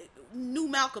knew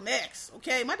Malcolm X,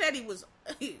 okay? My daddy was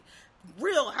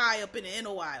real high up in the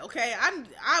NOI, okay?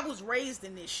 I was raised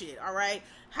in this shit, all right?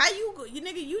 How you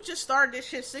nigga, you just started this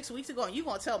shit 6 weeks ago and you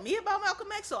gonna tell me about Malcolm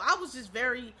X? So I was just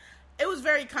it was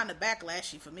very kind of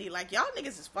backlashy for me. Like, y'all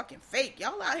niggas is fucking fake.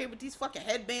 Y'all out here with these fucking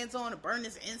headbands on and burning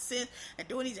this incense and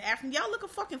doing these African. Y'all look a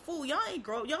fucking fool. Y'all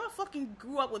fucking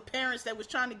grew up with parents that was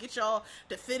trying to get y'all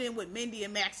to fit in with Mindy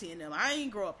and Maxie and them. I ain't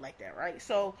grow up like that, right?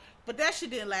 So, but that shit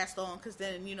didn't last long because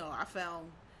then, you know, I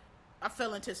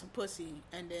fell into some pussy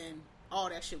and then all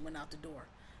that shit went out the door.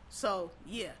 So,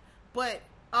 yeah. But,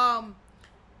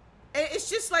 it's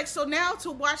just like, so now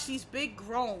to watch these big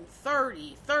grown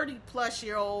 30 plus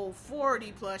year old,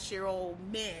 40 plus year old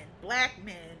men, black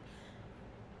men,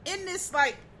 in this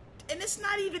like, and it's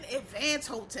not even advanced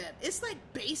hotep, it's like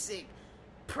basic,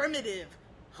 primitive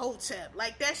hotep,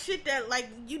 like that shit that, like,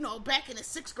 you know, back in the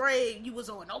 6th grade, you was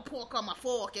on No Pork on My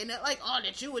Fork, and that, like, all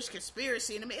the Jewish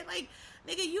conspiracy, and I mean, like,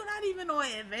 nigga, you're not even on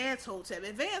advanced hotep.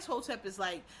 Advanced hotep is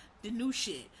like the new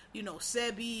shit, you know,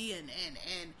 Sebi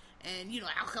and you know,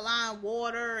 alkaline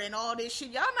water and all this shit.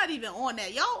 Y'all not even on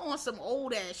that. Y'all on some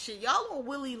old ass shit. Y'all on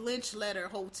Willie Lynch letter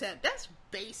hotep. That's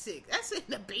basic. That's in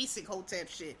the basic hotep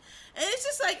shit. And it's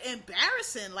just like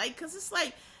embarrassing, like, cause it's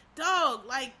like, dog,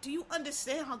 like, do you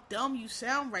understand how dumb you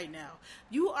sound right now?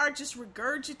 You are just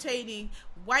regurgitating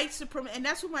white supremacy. And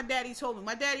that's what my daddy told me.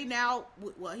 My daddy now,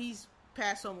 well, he's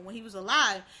passed on. When he was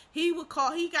alive, he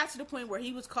got to the point where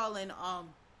he was calling,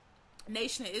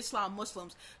 Nation of Islam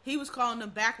Muslims, he was calling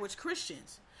them backwards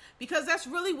Christians, because that's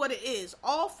really what it is.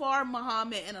 All Fard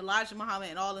Muhammad and Elijah Muhammad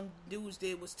and all them dudes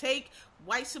did was take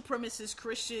white supremacist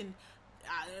Christian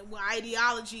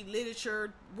ideology,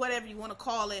 literature, whatever you want to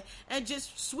call it, and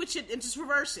just switch it and just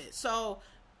reverse it. So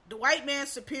the white man's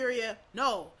superior,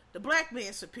 no, the black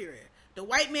man's superior. The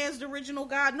white man's the original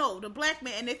God, no, the black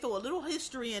man, and they throw a little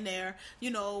history in there, you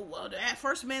know, well, the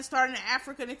first man started in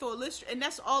Africa, and they throw a list, and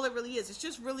that's all it really is. It's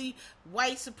just really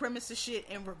white supremacist shit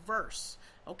in reverse,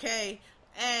 okay?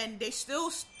 And they still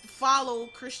follow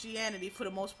Christianity for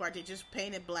the most part. They just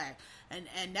paint it black, and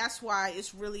that's why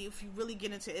it's really, if you really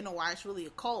get into NOI, it's really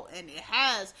a cult, and it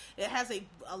has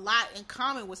a lot in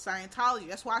common with Scientology.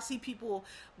 That's why I see people,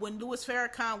 when Louis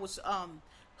Farrakhan was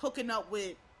hooking up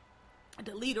with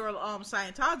the leader of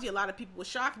Scientology, a lot of people were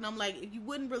shocked, and I'm like, you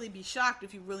wouldn't really be shocked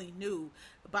if you really knew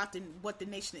about what the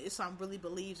Nation of Islam really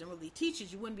believes and really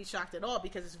teaches. You wouldn't be shocked at all,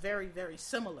 because it's very, very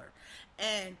similar.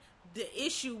 And the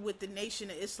issue with the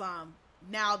Nation of Islam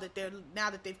now that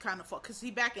they've kind of fought, because see,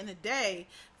 back in the day,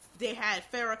 they had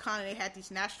Farrakhan and they had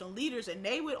these national leaders, and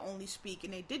they would only speak,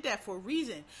 and they did that for a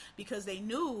reason, because they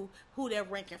knew who their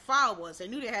rank and file was. They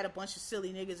knew they had a bunch of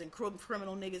silly niggas and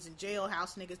criminal niggas and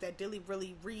jailhouse niggas that didn't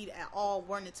really read at all,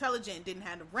 weren't intelligent, and didn't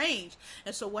have the range.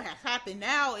 And so what has happened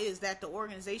now is that the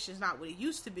organization is not what it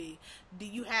used to be.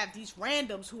 You have these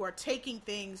randoms who are taking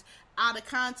things out of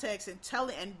context and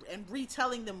telling and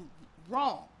retelling them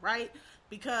wrong, right?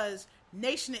 Because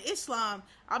Nation of Islam,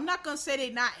 I'm not going to say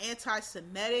they're not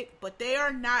anti-Semitic, but they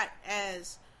are not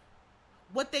as,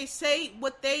 what they say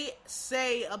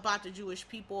about the Jewish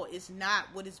people is not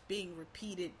what is being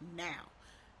repeated now.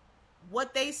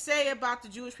 What they say about the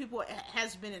Jewish people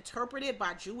has been interpreted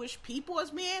by Jewish people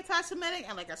as being anti-Semitic,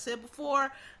 and like I said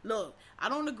before, look, I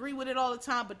don't agree with it all the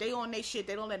time, but they on their shit.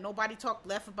 They don't let nobody talk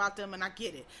left about them, and I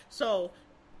get it. So,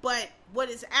 but what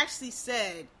is actually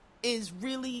said is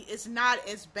not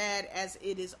as bad as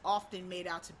it is often made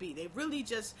out to be.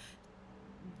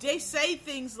 They say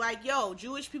things like, yo,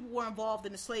 Jewish people were involved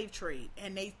in the slave trade,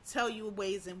 and they tell you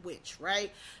ways in which,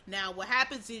 right? Now, what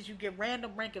happens is you get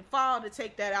random rank and file to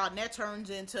take that out, and that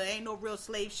turns into ain't no real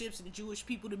slave ships, and the Jewish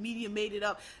people, the media made it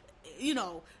up, you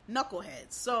know,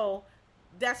 knuckleheads. So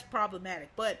that's problematic.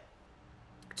 But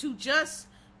to just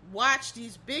watch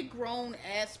these big grown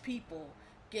ass people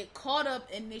get caught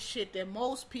up in this shit that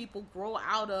most people grow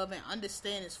out of and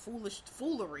understand is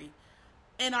foolery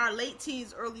in our late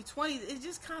teens, early 20s, it's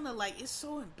just kind of like, it's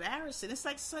so embarrassing. It's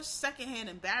like such secondhand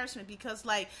embarrassment, because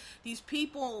like these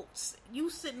people, you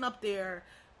sitting up there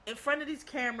in front of these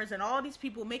cameras and all these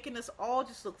people making us all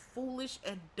just look foolish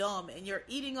and dumb, and you're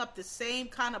eating up the same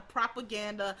kind of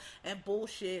propaganda and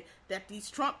bullshit that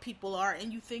these Trump people are,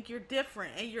 and you think you're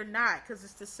different, and you're not, because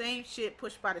it's the same shit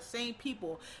pushed by the same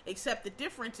people, except the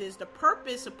difference is the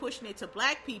purpose of pushing it to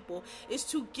black people is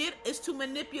to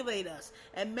manipulate us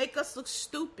and make us look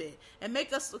stupid and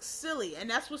make us look silly. And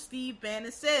that's what Steve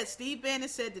Bannon said. Steve Bannon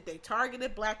said that they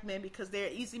targeted black men because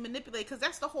they're easy manipulated, because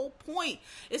that's the whole point.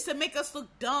 It's to make us look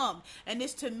dumb, and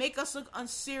it's to make us look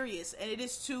unserious, and it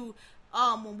is to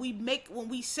when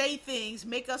we say things,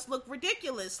 make us look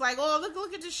ridiculous. Like, oh,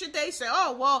 look at the shit they say.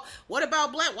 Oh, well, what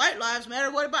about white lives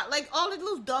matter? What about, like, all the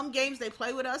little dumb games they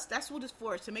play with us? That's what it's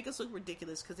for. It's to make us look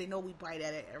ridiculous, because they know we bite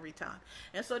at it every time.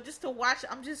 And so just to watch,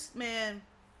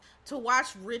 to watch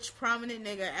rich prominent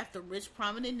nigga after rich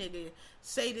prominent nigga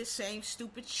say this same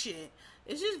stupid shit,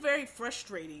 it's just very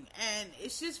frustrating, and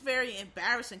it's just very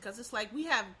embarrassing, because it's like we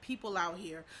have people out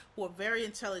here who are very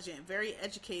intelligent, very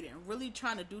educated, and really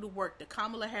trying to do the work. The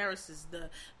Kamala Harris's, the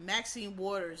Maxine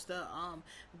Waters, the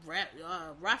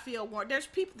Raphael Warren. There's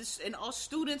people and all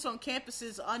students on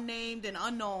campuses, unnamed and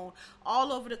unknown,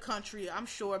 all over the country. I'm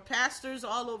sure pastors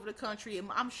all over the country.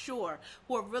 I'm sure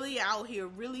who are really out here,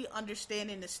 really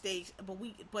understanding the stakes.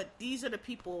 But these are the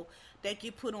people that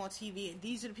get put on TV, and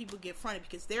these are the people that get fronted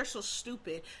because they're so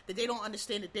stupid that they don't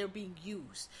understand that they're being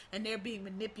used and they're being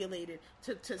manipulated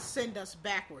to send us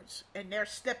backwards, and they're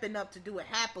stepping up to do it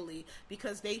happily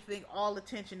because they think all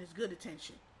attention is good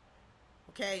attention.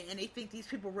 Okay, and they think these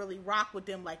people really rock with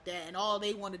them like that, and all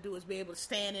they want to do is be able to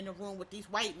stand in a room with these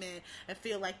white men and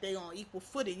feel like they're on equal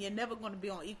footing. You're never going to be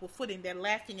on equal footing. They're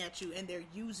laughing at you, and they're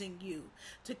using you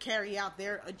to carry out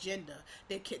their agenda.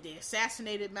 They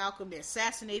assassinated Malcolm, they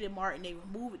assassinated Martin, they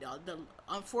removed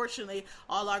unfortunately,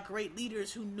 all our great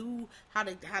leaders who knew how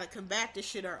to combat this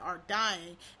shit are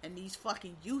dying, and these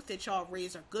fucking youth that y'all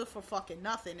raised are good for fucking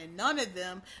nothing, and none of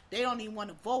them, they don't even want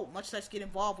to vote, much less get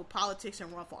involved with politics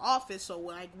and run for office. So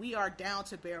like, we are down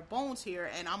to bare bones here,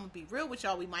 and I'm gonna be real with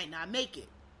y'all, we might not make it.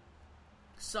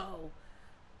 So,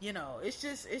 you know,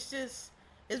 it's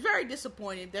very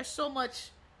disappointing. There's so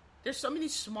many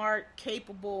smart,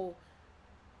 capable,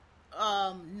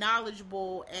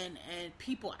 knowledgeable and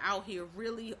people out here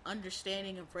really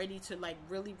understanding and ready to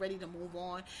move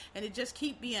on, and it just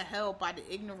keep being held by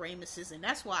the ignoramuses. And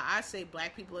that's why I say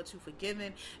black people are too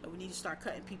forgiving, and we need to start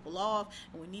cutting people off,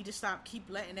 and we need to keep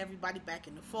letting everybody back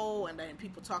in the fold and letting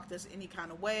people talk to us any kind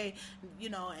of way, you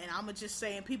know. And I'm just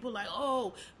saying, people like,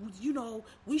 oh, you know,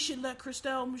 we should let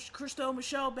Christelle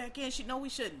Michelle back in. No, we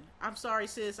shouldn't. I'm sorry,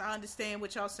 sis, I understand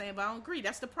what y'all saying, but I don't agree.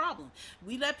 That's the problem.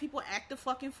 We let people act the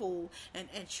fucking fool and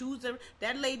choose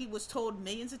that lady was told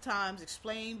millions of times,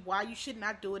 explain why you should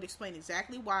not do it, explain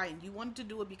exactly why, and you wanted to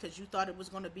do it because you thought it was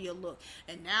going to be a look,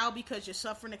 and now because you're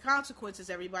suffering the consequences,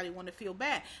 everybody want to feel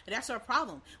bad. And that's our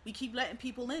problem. We keep letting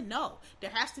people in. No, there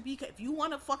has to be, if you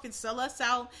want to fucking sell us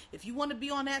out, if you want to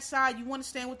be on that side, you want to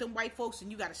stand with them white folks,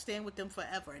 and you got to stand with them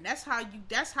forever. And that's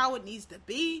how it needs to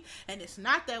be, and it's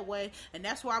not that way, and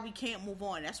that's why we can't move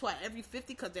on. That's why every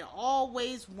 50, because they're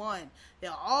always one.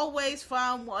 They'll always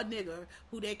find one nigga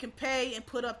who they can pay and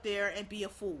put up there and be a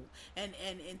fool. And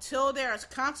until there's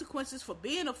consequences for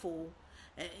being a fool,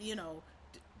 and you know,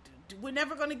 we're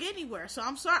never going to get anywhere. So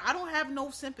I'm sorry, I don't have no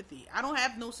sympathy.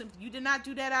 You did not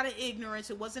do that out of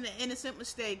ignorance. It wasn't an innocent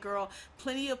mistake, girl.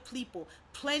 Plenty of people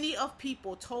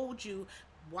told you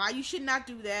why you should not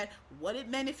do that, what it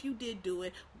meant if you did do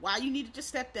it, why you needed to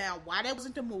step down, why that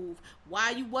wasn't the move,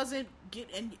 why you wasn't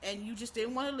and you just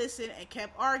didn't want to listen and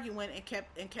kept arguing and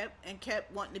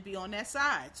kept wanting to be on that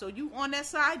side. So you on that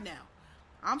side now.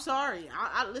 I'm sorry.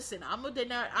 I listen. I'm a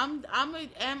Daenerys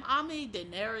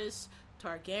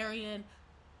Targaryen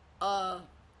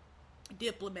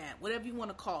diplomat, whatever you want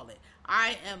to call it.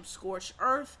 I am scorched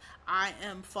earth. I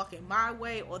am fucking my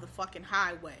way or the fucking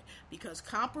highway, because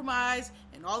compromise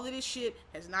and all of this shit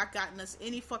has not gotten us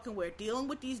any fucking where. Dealing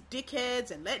with these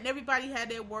dickheads and letting everybody have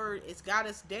their word, it's got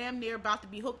us damn near about to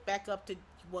be hooked back up to,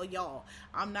 well, y'all,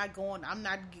 I'm not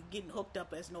getting hooked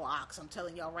up as no ox, I'm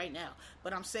telling y'all right now.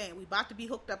 But I'm saying we about to be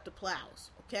hooked up to plows,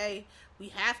 okay? We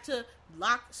have to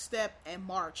lock, step, and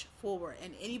march forward.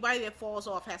 And anybody that falls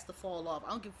off has to fall off. I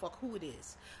don't give a fuck who it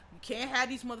is. You can't have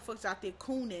these motherfuckers out there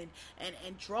cooning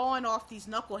and drawing off these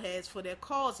knuckleheads for their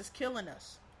cause. It's killing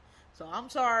us. So I'm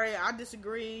sorry, I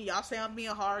disagree. Y'all say I'm being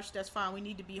harsh, that's fine. We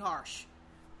need to be harsh.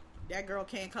 That girl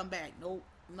can't come back. Nope.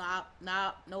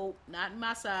 Nope, not in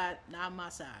my side, not on my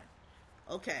side.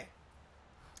 Okay.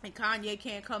 And Kanye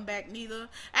can't come back neither.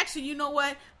 Actually, you know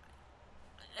what?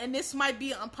 And this might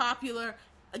be unpopular.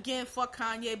 Again, fuck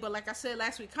Kanye, but like I said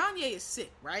last week, Kanye is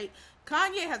sick, right?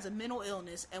 Kanye has a mental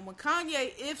illness, and when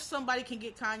Kanye, if somebody can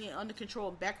get Kanye under control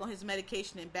and back on his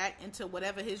medication and back into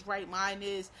whatever his right mind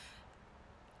is,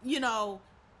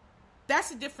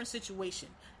 that's a different situation.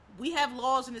 We have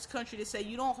laws in this country that say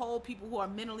you don't hold people who are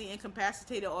mentally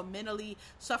incapacitated or mentally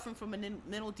suffering from a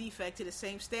mental defect to the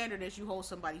same standard as you hold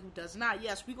somebody who does not.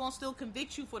 Yes, we're going to still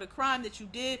convict you for the crime that you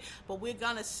did, but we're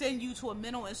going to send you to a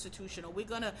mental institution, or we're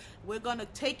going to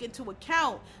take into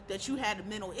account that you had a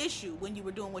mental issue when you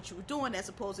were doing what you were doing, as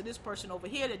opposed to this person over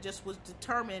here that just was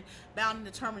bound and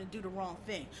determined to do the wrong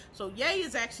thing. So Ye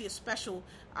is actually a special,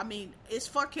 it's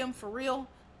fuck him for real.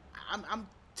 I'm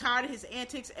tired of his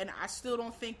antics, and I still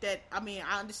don't think that, I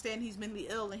understand he's mentally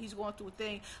ill and he's going through a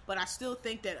thing, but I still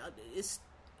think that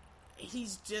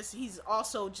he's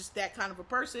also just that kind of a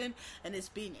person, and it's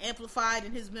being amplified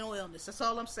in his mental illness. That's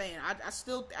all I'm saying.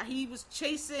 He was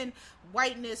chasing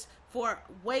whiteness for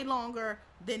way longer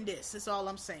than this. That's all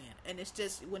I'm saying. And it's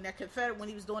just when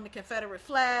he was doing the Confederate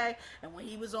flag, and when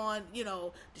he was on,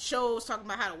 the shows talking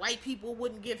about how the white people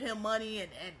wouldn't give him money,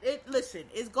 and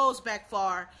it goes back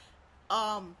far.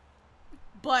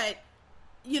 But,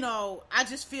 I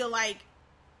just feel like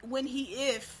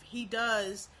if he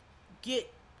does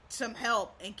get some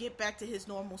help and get back to his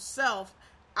normal self,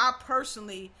 I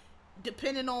personally,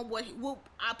 depending on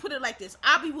I put it like this,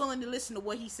 I'll be willing to listen to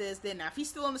what he says then. Now, if he's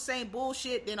still on the same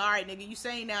bullshit, then alright, nigga, you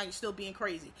saying now you're still being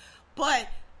crazy. But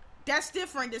that's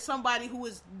different than somebody who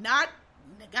is not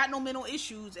got no mental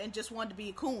issues and just wanted to be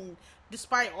a coon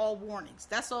despite all warnings.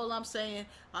 That's all I'm saying.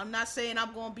 I'm not saying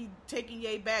I'm going to be taking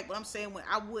Ye back, but I'm saying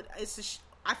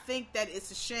I think that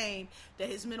it's a shame that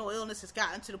his mental illness has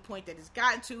gotten to the point that it's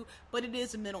gotten to, but it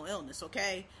is a mental illness,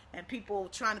 okay? And people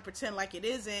trying to pretend like it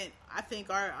isn't, I think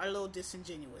are a little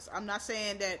disingenuous. I'm not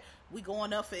saying that we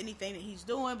going up for anything that he's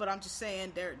doing, but I'm just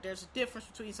saying there's a difference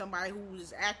between somebody who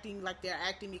is acting like they're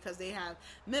acting because they have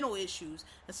mental issues,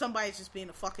 and somebody's just being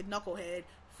a fucking knucklehead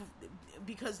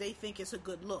because they think it's a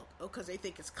good look, or because they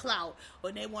think it's clout,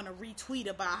 or they want to retweet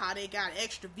about how they got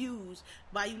extra views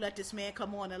by you let this man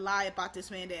come on and lie about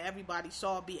this man that everybody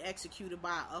saw be executed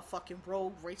by a fucking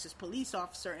rogue racist police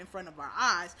officer in front of our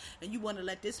eyes, and you want to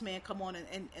let this man come on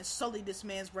and sully this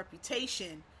man's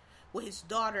reputation with his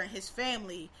daughter and his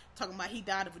family, talking about he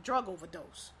died of a drug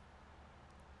overdose.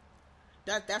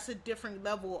 That's a different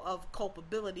level of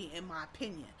culpability, in my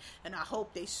opinion. And I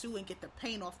hope they sue and get the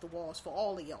paint off the walls for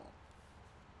all of y'all.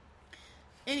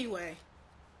 Anyway,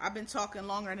 I've been talking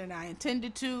longer than I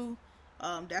intended to.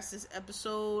 That's this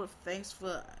episode. Thanks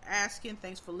for asking.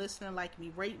 Thanks for listening. Like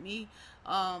me, rate me.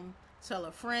 Tell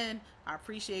a friend. I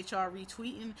appreciate y'all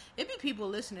retweeting. It be people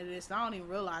listening to this, and I don't even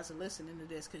realize they're listening to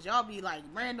this, because y'all be like,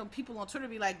 random people on Twitter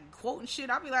be like quoting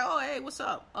shit. I'll be like, oh, hey, what's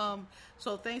up?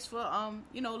 So thanks for,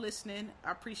 listening.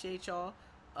 I appreciate y'all.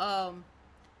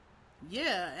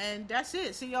 Yeah, and that's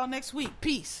it. See y'all next week.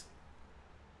 Peace.